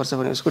हुनुपर्छ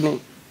भने उसको नै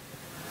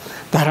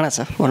धारणा छ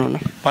भनौँ न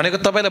भनेको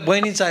तपाईँलाई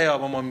बहिनी चाहियो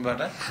अब मम्मीबाट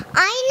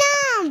होइन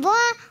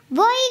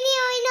बहिनी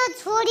होइन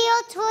छोरी हो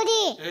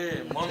छोरी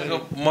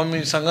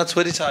मम्मीसँग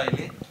छोरी छ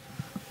अहिले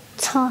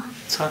छ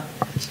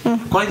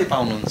कहिले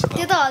पाउनुहुन्छ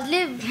त्यो त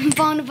हजुरले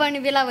पाउनु पर्ने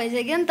बेला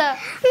भइसक्यो नि त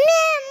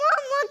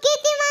म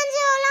केटी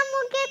मान्छे होला म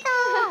के त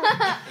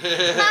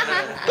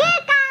के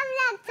काम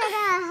लाग्छ र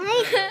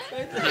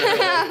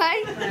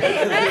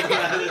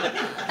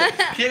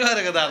के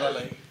गरेको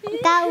दादालाई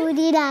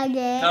टाउरी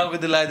लाग्यो टाउको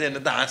लगाइदियो भने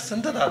त हाँस्छ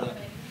नि त दादा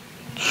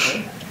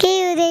के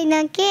हुँदैन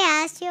के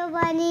हाँस्यो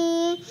भने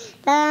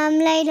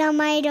हामीलाई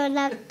रमाइलो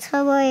लाग्छ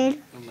भयो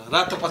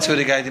रातो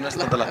पछ्यौरी गाइदिनुहोस्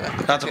न त ल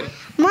रातो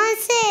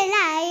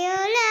मसेलायो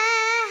ल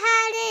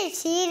हारे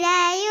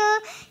सिरायो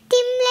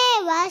तिमीले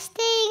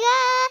वास्तै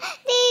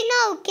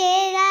दिनौ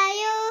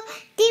केरायो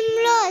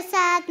तिम्रो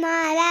साथमा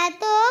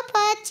लातो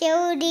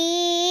पछ्यौरी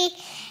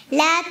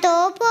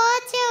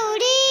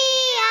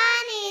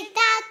अनि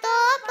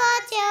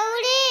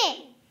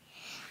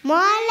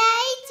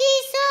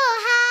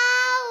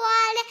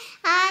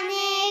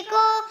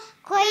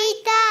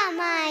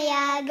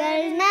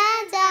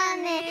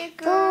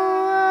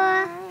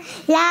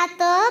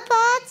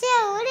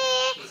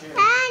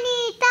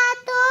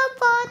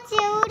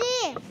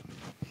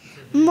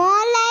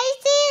मलाई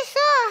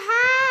चिसो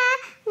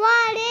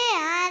हावाले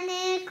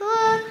हानेको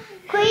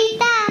खोइ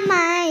त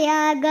माया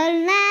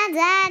गर्न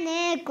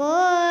जानेको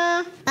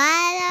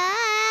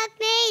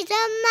भारतमै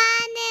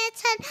जमाने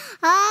छन्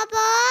अब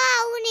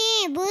आउने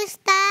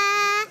बुझ्दा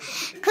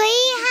खोइ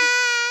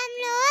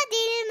हाम्रो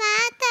दिलमा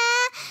त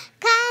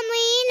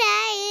कामै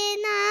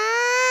लागेन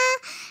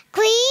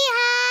खोइ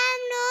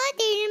हाम्रो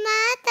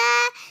दिलमा त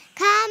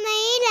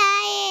कामै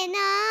लागेन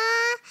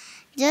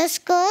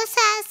जसको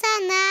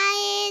शासन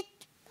आए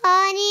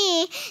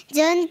पनि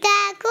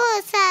जनताको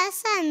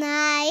शासन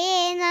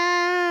आएन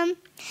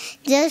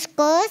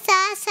जसको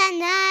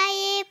शासन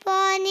आए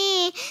पनि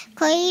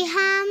खोइ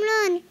हाम्रो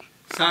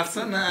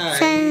शासन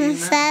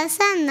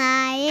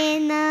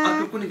आएन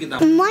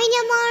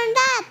मैले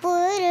मर्दा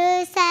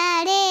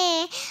पुरुषले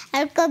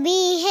अर्को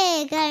बिहे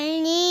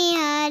गर्ने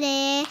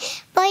अरे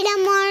पहिला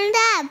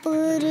मर्दा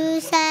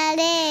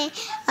पुरुषले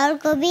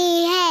अर्को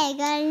बिहे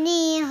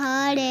गर्ने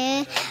अरे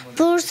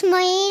पुरुष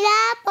महिला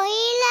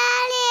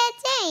पहिलाले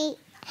चाहिँ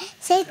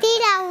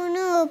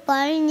सेतिराउनु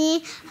पर्ने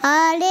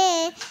अरे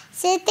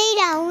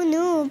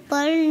सेतिराउनु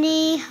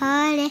पर्ने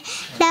अरे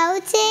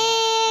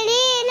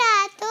लाउचेरी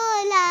लातो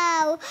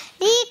लाउ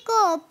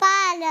रिको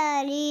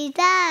पालरी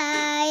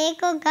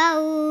जाएको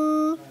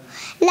गाउँ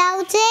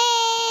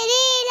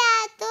लाउचेरी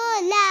लातो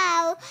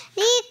लाउ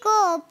रिको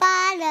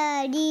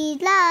पालरी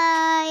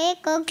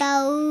जाएको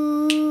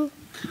गाउँ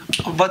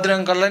बद्री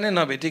अङ्कललाई नै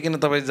नभेटिकन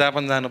तपाईँ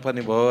जापान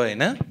जानुपर्ने भयो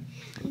होइन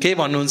केही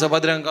भन्नुहुन्छ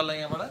बद्री अङ्कललाई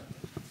यहाँबाट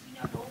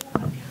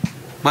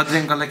बद्री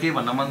अङ्कललाई केही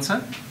भन्न मन छ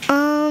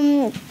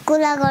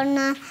कुरा गर्न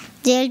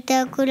जेल त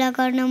कुरा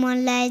गर्न मन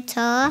लागेको छ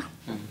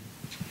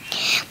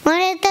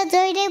मलाई त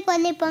जहिले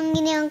पनि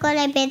पङ्गिनी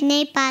अङ्कललाई भेट्नै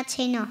पाएको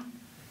छैन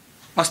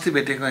अस्ति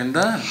भेटेको होइन त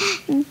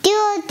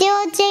त्यो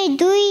चाहिँ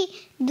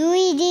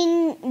दुई दिन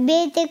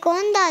भेटेको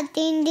नि त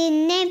 3 दिन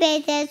नै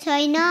भेटेको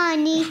छैन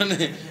अनि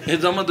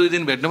जम्मा 2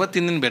 दिन भेट्नु भयो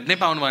 3 दिन भेट्नै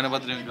पाउनु भएन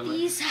बद्री अङ्कललाई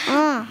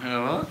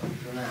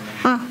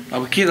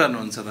अब के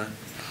गर्नुहुन्छ त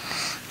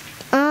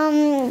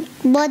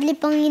बद्ली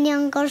पङ्गिनी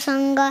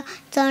अङ्कलसँग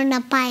चढ्न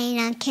पाएन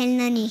खेल्न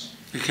नि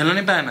खेल्न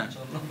नै पाएन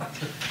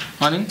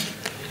अनि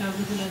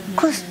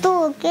कस्तो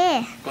हो के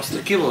कस्तो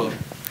के भयो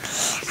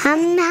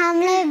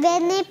हामीले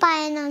भेट्नै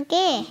पाएन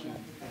के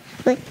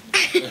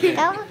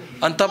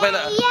अनि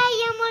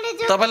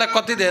तपाईँलाई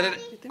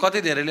कति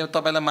धेरैले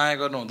तपाईँलाई माया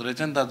गर्नु हुँदो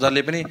रहेछ नि त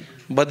जसले पनि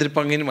बद्री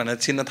पङ्गिनी भनेर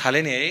चिन्न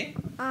थाले नि है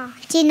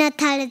चिन्न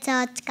थालेछ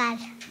आजकल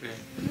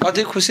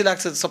अझै खुसी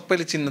लाग्छ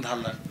सबैले चिन्न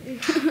थाल्दा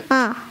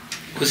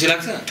खुसी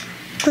लाग्छ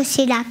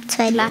खुसी लाग्छ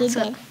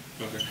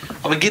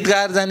अब गीत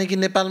गाएर जाने कि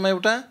नेपालमा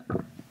एउटा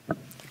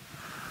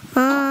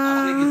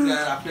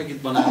आफ्नै गीत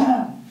बनाएर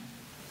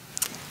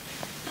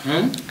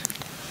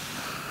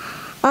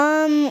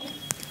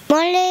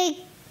मैले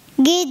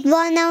गीत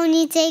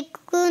बनाउने चाहिँ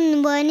कुन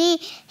भने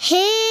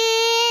हे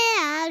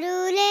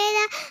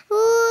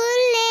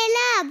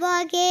उलेला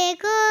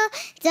बगेको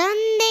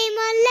झन्डै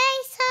मलाई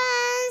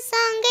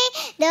सँगै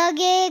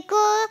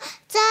लगेको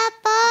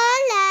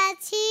चपला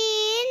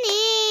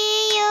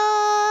छिनियो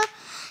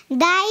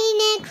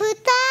दाहिने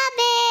खुट्टा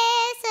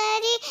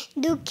बेसरी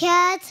दुख्या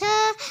छ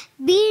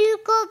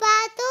बिलको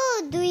बाटो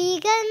 2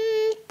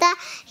 घन्टा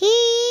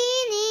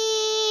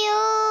हिँडियो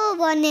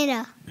भनेर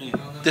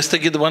त्यस्तो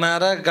गीत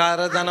बनाएर गाएर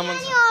जान मन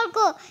छ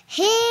अर्को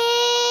हे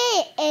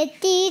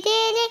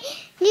यतिले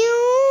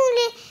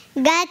न्युले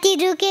गाती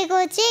दुखेको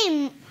चाहिँ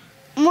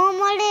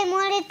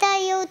मैले त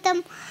एउटा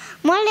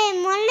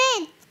मैले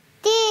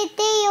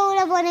त्यही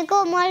एउटा भनेको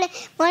मैले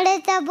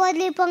त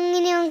बद्ली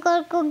पङ्गिनी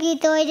अङ्कलको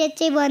गीत अहिले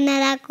चाहिँ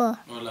बनाएर आएको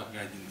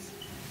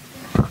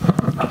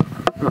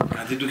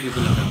घाँटी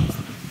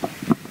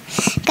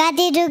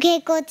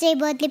दुखेको चाहिँ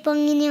बद्ली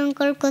पङ्गिनी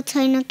अङ्कलको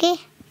छैन के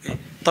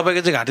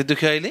तपाईँको चाहिँ घाँटी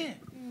दुख्यो अहिले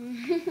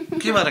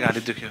के भएर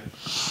घाँटी दुख्यो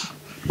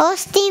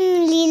अस्ति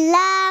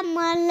लीला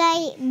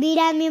मलाई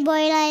बिरामी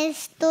भएर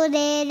यस्तो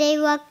धेरै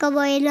वाक्क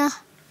भएर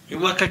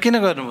वाक्क किन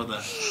गर्नुभयो त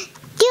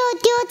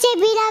त्यो चाहिँ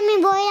बिरामी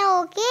भएर हो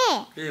के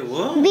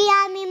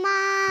बिरामीमा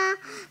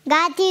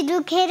घाँटी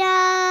दुखेर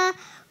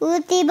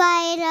उति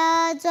भएर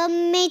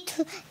जम्मै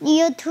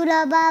यो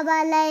ठुला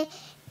बाबालाई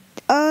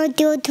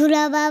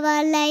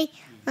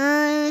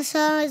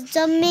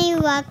जम्मै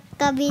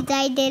वाक्क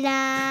बिताइदिएर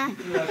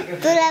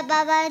ठुला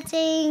बाबा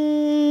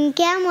चाहिँ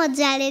क्या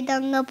मजाले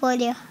दङ्ग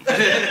पर्यो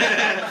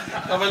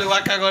तपाईँले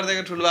वाक्का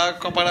गरिदिएको ठुलो बाबा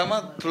कपडामा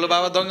ठुलो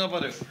बाबा दङ्ग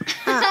पर्यो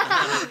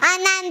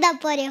आनन्द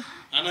पर्यो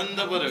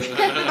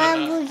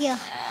पुग्यो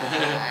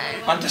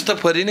अनि त्यस्तो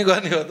फोरी नै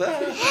गर्ने हो त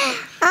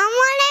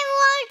मलाई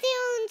वर्ती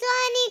हुन्छ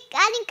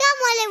अनि कहाँ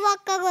मैले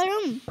वाक्क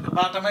गरौँ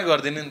बाटोमै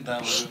गरिदिनु नि त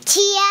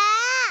छिया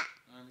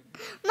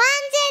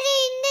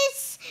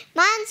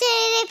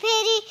मान्छेले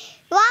फेरि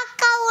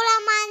वाक्का उला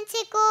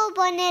मान्छेको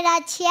भनेर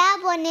छिया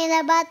भनेर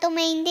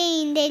बाटोमा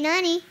हिँड्दैन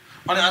नि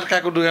अनि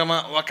अर्काको डुगामा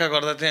वाक्का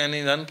गर्दा चाहिँ अनि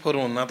झन् फोहोर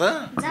हुन्न त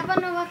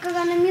जापानमा वाक्का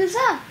गर्न मिल्छ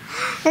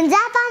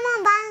जापानमा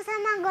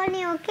भान्सामा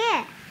गर्ने हो के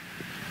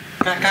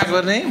कहाँ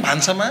गर्ने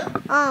भान्सामा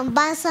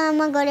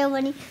भान्सामा गर्यो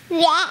भने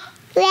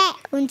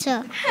हुन्छ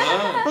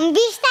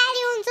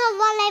बिस्तारै हुन्छ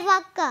मलाई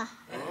वाक्का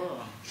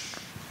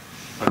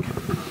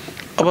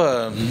अब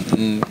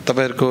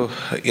तपाईहरुको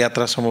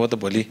यात्रा सम्भवतः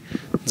भोलि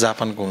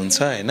जापानको हुन्छ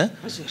हैन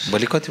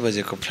भोलि कति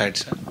बजेको फ्लाइट छ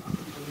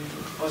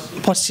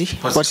पर्सि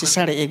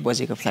 1:30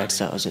 बजेको फ्लाइट छ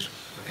हजुर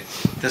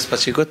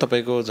त्यसपछिको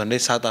तपाईको झन्डै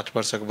 7-8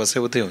 वर्षको बसे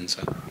उतै हुन्छ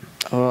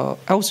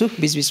आउँछु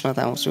बीचमा त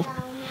आउँछु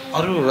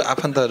अरु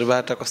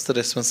आफन्तहरुबाट कस्तो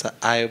रेस्पोन्स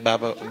आयो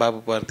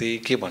बाबुप्रति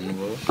के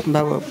भन्नुभयो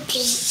बाबु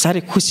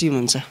साह्रै खुसी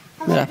हुनुहुन्छ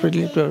मेरो आफ्नो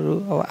रिलेटिभहरु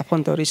अब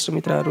आफन्तहरु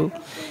इष्टमित्रहरु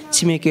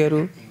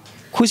छिमेकीहरु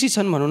खुसी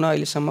छन् भनौं न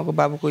अहिलेसम्मको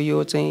बाबुको यो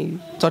चाहिँ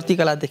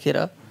चर्तिकला देखेर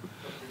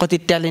कति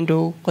ट्यालेन्ट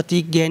हो कति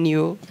ज्ञानी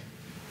हो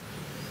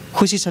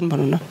खुसी छन्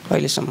भनौं न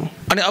अहिलेसम्म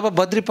अनि अब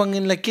बद्री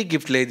पंगिनलाई के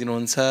गिफ्ट ल्याइदिनु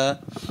हुन्छ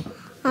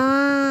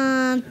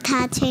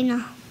थाहा छैन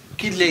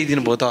के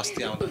ल्याइदिनु भयो त अस्ति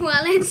आउँदा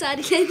उहाँलाई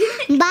साडी ल्याइदिनु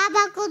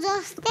बाबाको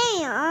जस्तै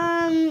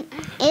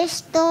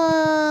यस्तो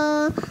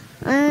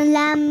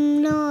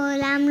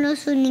लाम्रो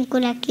सुन्ने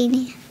कुरा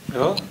किने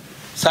हो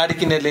साडी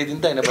किनेर ल्याइदिनु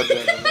त हैन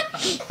बद्री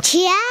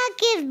छिया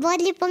के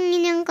बद्री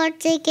पंगिन अंकल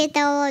चाहिँ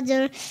केटा हो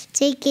हजुर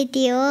चाहिँ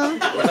केटी हो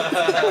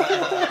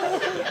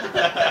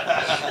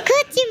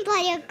खुचिङ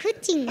पर्यो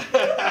खुचिङ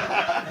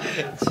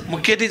म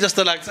केटी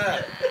जस्तो लाग्छ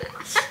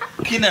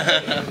किन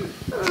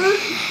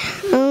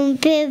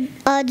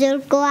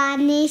हजुरको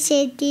आनी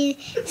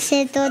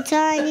सेतो छ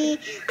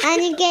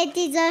अनि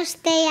केटी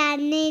जस्तै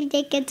आनी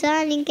देखेको छ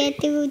अनि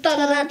केटी तर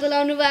रातो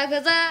लाउनु भएको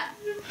छ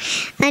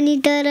अनि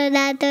तर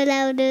रातो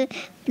लाउनु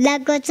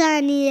लागेको छ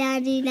अनि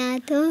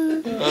रातो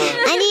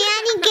अनि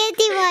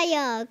केटी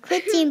भयो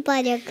खुचिङ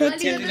पर्यो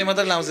खुचिङ केटीले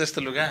मात्र लाउँछ यस्तो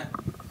लुगा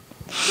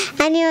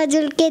अनि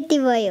हजुर केटी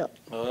भयो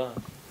हो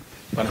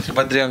भनेपछि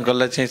बद्री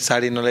अंकललाई चाहिँ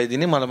साडी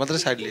नलाइदिने मलाई मात्र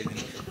साडी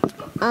ल्याइदिने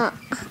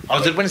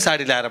हजुर पनि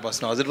साडी ल्याएर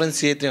बस्नु हजुर पनि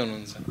सेतै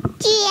हुनुहुन्छ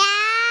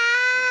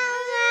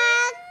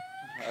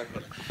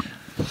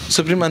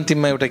सुप्रिम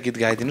अन्तिममा एउटा गीत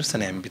गाइदिनुस् न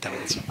हामी बिदा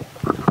हुन्छौँ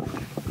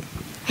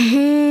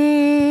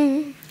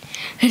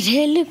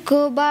रेलको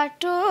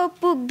बाटो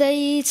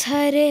पुग्दैछ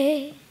रे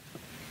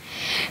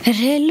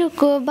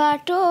रेलको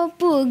बाटो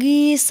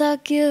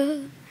पुगिसक्यो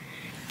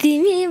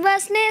तिमी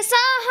बस्ने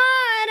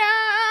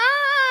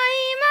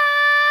सहरमा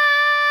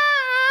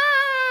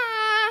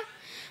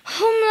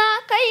हुम्ला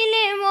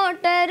कहिले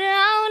मोटर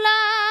आउला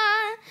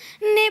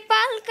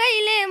नेपाल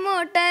कहिले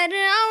मोटर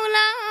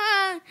आउला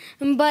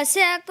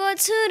बस्याको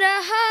छु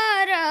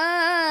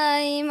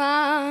रहरैमा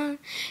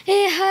ए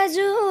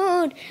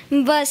हजुर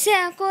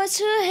बस्याको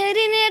छु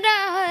हेरिने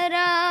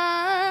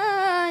रहरैमा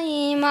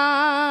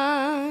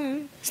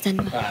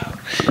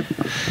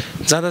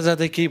जाँदा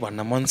जाँदै के भन्न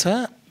मन छ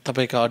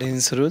तपाईका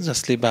अडियन्सहरु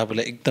जसले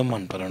बाबुलाई एकदम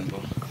मन पराउनु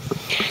भयो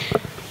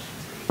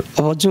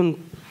अब जुन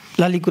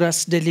लालीगुराँस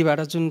दिल्लीबाट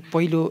जुन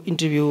पहिलो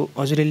इन्टरभ्यु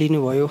हजुरले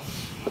लिनुभयो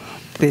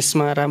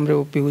त्यसमा राम्रो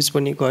भ्युज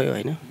पनि गयो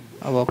हैन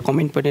अब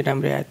कमेन्ट पनि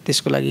राम्रो आयो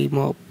त्यसको लागि म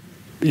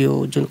यो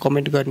जुन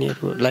कमेन्ट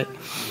गर्नेहरुलाई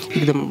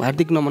एकदम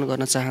हार्दिक नमन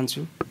गर्न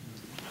चाहन्छु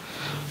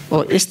अब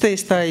यस्तै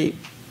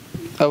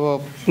अब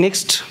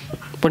नेक्स्ट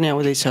पनि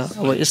आउँदैछ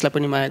अब यसलाई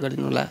पनि माया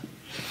गरिदिनु होला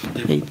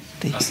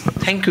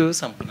थ्यांक यू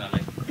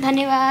सम्पूर्णलाई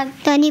धन्यवाद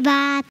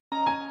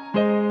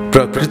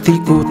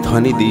प्रकृतिको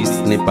धनी देश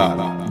नेपाल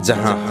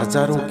जहाँ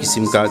हजारौं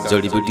किसिमका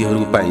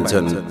जडीबुटीहरू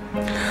पाइन्छन्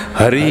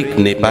हरेक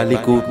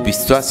नेपालीको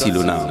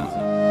विश्वासिलो नाम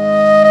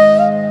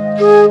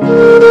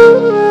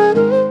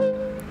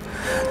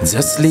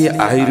जसले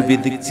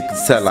आयुर्वेदिक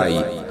चिकित्सालाई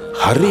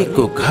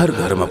हरेकको घर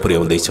घरमा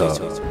पुर्याउँदैछ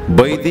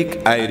वैदिक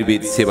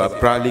आयुर्वेद सेवा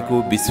प्रणालीको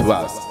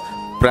विश्वास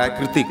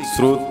प्राकृतिक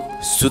स्रोत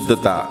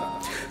शुद्धता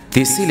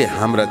त्यसैले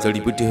हाम्रा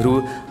जडीबुटीहरू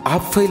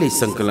आफैले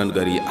संकलन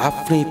गरी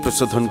आफ्नै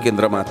प्रशोधन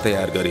केन्द्रमा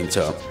तयार गरिन्छ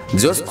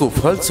जसको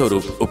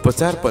फलस्वरूप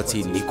उपचारपछि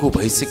निको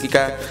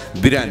भइसकेका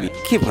बिरामी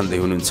के भन्दै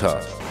हुनुहुन्छ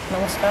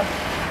नमस्कार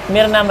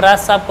मेरो नाम राज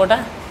सापकोटा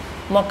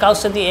म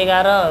काउसती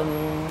 11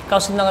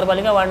 काउसती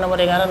नगरपालिका वार्ड नम्बर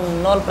 11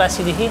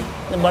 नलप्रासीदेखि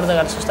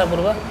बर्दघाट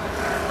सुस्तापुरको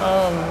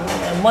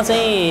म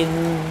चाहिँ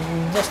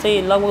जस्तै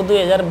लगभग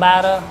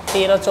 2012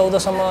 13 14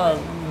 सम्म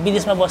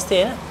विदेशमा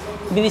बस्थेँ हैन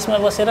विदेशमा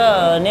बसेर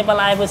नेपाल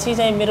आएपछि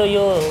चाहिँ मेरो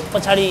यो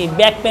पछाडी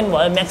ब्याक पेन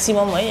भयो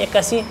म्याक्सिमम है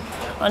 81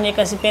 अनि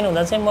 81 पेन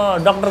हुँदा चाहिँ म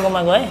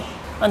डाक्टरकोमा गएँ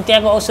अनि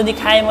त्यहाँको औषधि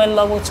खाएँ मैले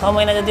लगभग 6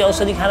 महिना जति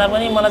औषधि खाँदा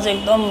पनि मलाई चाहिँ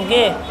एकदम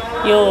के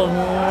यो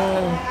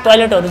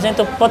टोयलेटहरु चाहिँ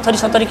त्यो पत्थरी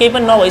सत्तरी केही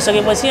पनि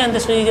नभइसकेपछि अनि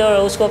त्यसपछि त्यो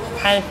उसको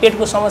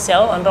पेटको समस्या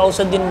हो भनेर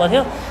औषधि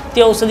दिनुभयो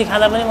त्यो औषधि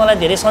खाँदा पनि मलाई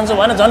धेरै सन्चो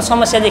भएन झन्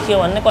समस्या देखियो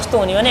भन्ने कस्तो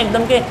हुने भने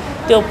एकदम के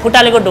त्यो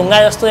फुटालेको ढुङ्गा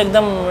जस्तो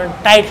एकदम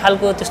टाइट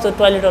खालको त्यस्तो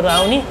टोयलेटहरु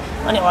आउने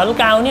अनि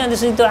हल्का आउने अनि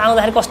त्यसपछि त्यो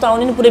आउँदाखेरि कस्तो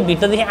आउने नि पुरै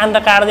भित्रदेखि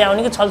आन्द्रा काट्दै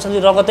आउने कि छलछली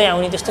रगतै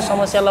आउने त्यस्तो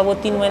समस्या लगभग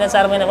 3 महिना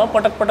 4 महिना भयो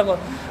पटक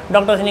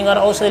डाक्टरखिनी गएर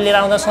औषधि लिएर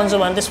आउँदा सन्चो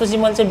भने त्यसपछि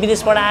मैले चाहिँ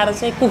विदेशबाट आएर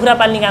चाहिँ कुखुरा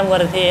पाल्ने काम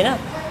गरेको थिएँ हैन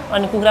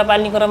अनि कुखुरा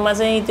पाल्ने क्रममा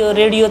चाहिँ त्यो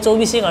रेडियो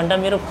 24 घण्टा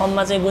मेरो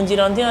फर्ममा चाहिँ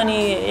गुन्जिरहन्थ्यो अनि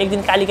एक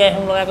दिन कालिका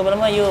एफएम लगाएको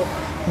बेलामा यो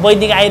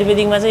वैदिक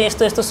आयुर्वेदिकमा चाहिँ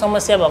यस्तो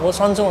समस्या भएको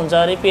सन्चो हुन्छ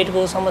अरे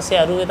पेटको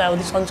समस्याहरू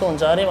यताउति सन्चो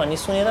हुन्छ अरे भन्ने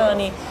सुनेर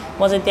अनि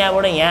म चाहिँ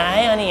त्यहाँबाट यहाँ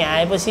आएँ अनि यहाँ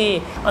आएपछि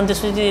अनि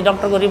त्यसपछि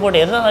डाक्टरको रिपोर्ट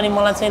हेरेर अनि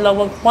मलाई चाहिँ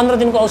लगभग 15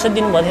 दिनको औषधि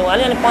दिनुभएको थियो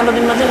उहाँले अनि 15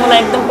 दिनमा चाहिँ मलाई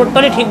एकदम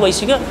टोटली ठिक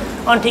भइसक्यो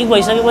अनि ठिक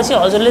भइसकेपछि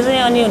हजुरले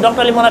चाहिँ अनि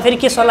डाक्टरले मलाई फेरि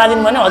के सल्लाह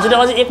दिनु भने हजुरले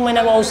अझै 1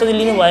 महिनाको औषधि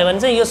लिनुभयो भने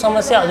चाहिँ यो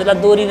समस्या हजुरलाई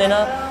दोहोरिँदैन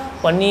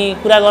भन्ने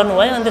कुरा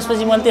गर्नुभयो। अनि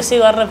त्यसपछि मैले त्यसै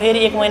गरेर फेरि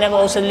 1 महिनाको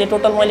औषधिले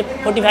टोटल मैले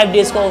 45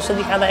 डेजको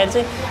औषधि खाँदाखेरि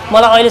चाहिँ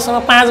मलाई अहिलेसम्म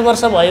 5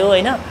 वर्ष भयो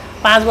होइन।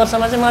 5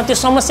 वर्षमा चाहिँ मलाई त्यो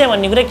समस्या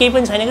भन्ने कुरा केही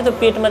पनि छैन कि त्यो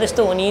पेटमा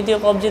त्यस्तो हुने त्यो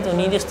कब्जियत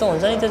हुने त्यस्तो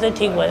हुन्छ नि त्यो चाहिँ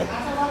ठिक भयो।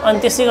 अनि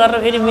त्यसै गरेर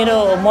फेरि मेरो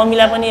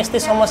मम्मीलाई पनि यस्तै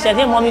समस्या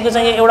थियो। मम्मीको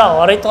चाहिँ एउटा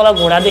हरै तल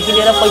घुँडादेखि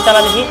लिएर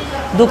पैतालादेखि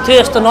दुख्थ्यो,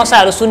 यस्तो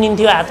नसाहरू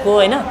सुनिन्थ्यो हातको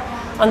होइन।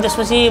 अनि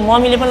त्यसपछि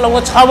मम्मीले पनि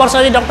लगभग 6 वर्ष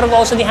जति डक्टरको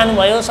औषधि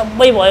खानुभयो,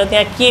 सबै भयो,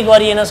 त्यहाँ के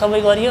गरिएन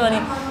सबै गरियो। अनि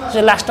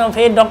लास्टमा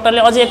फेरि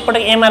डक्टरले अझै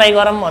एकपटक एमआरआई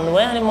गरौँ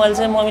भन्नुभयो। अनि मैले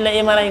चाहिँ मम्मीलाई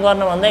एमआरआई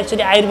गर्न भन्दा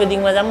एक्चुअली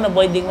आयुर्वेदिकमा जाऊँ न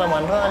वैदिकमा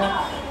भनेर अनि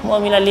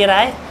मम्मीलाई लिएर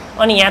आएँ।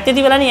 अनि यहाँ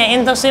त्यति बेला नि यहाँ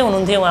एन्थसै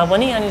हुनुहुन्थ्यो उहाँ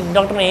पनि, अनि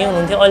डक्टर यहीँ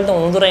हुनुहुन्थ्यो, अहिले त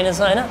हुँदो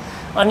रहेनछ होइन।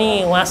 अनि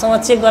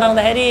उहाँसँग चेक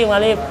गराउँदाखेरि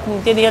उहाँले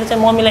त्यतिखेर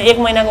चाहिँ मम्मीलाई 1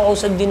 महिनाको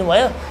औषधि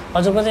दिनुभयो।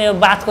 हजुरको चाहिँ यो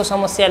बाथको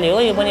समस्याले हो,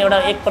 यो पनि एउटा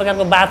एक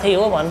प्रकारको बाथै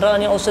हो भनेर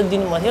अनि औषधि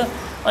दिनुभयो।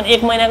 अनि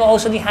 1 महिनाको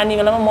औषधि खाने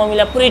बेलामा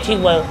मम्मीलाई पुरै ठिक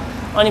भयो।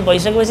 अनि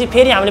भइसकेपछि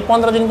फेरि हामीले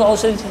 15 दिनको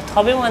औषधि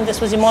थप्यौँ। अनि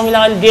त्यसपछि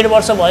मम्मीलाई अहिले 1.5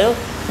 वर्ष भयो।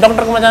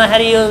 डक्टरकोमा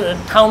जाँदाखेरि यो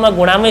ठाउँमा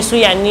घुँडामै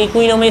सुई हान्ने,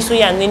 कुइनोमै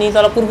सुई हान्दिने,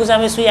 तल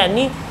कुर्कुचामै सुई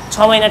हान्ने,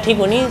 6 महिना ठिक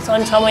हुने।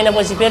 अनि 6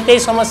 महिनापछि फेरि त्यही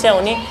समस्या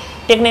हुने,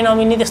 टेक्नै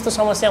नमिल्ने त्यस्तो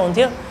समस्या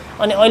हुन्थ्यो।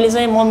 अनि अहिले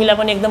चाहिँ मम्मीलाई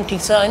पनि एकदम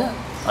ठिक छ होइन।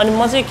 अनि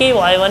म चाहिँ केही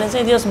भयो भने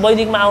चाहिँ त्यस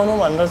वैदिकमा आउनु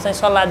भनेर चाहिँ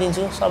सल्लाह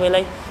दिन्छु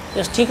सबैलाई।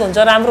 त्यस ठिक हुन्छ,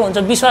 राम्रो हुन्छ,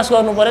 विश्वास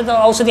गर्नु पऱ्यो। तर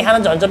औषधि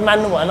खान झन्झट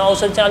मान्नु भएन।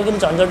 औषधि चाहिँ अलिकति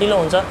झन्झटिलो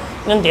हुन्छ,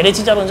 किनभने धेरै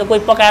चिजहरू हुन्छ, कोही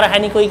पकाएर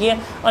खाने कोही के।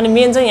 अनि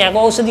मेन चाहिँ यहाँको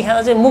औषधि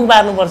खाना चाहिँ मुख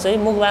बार्नुपर्छ है,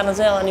 मुख बार्न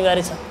चाहिँ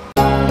अनिवार्य छ।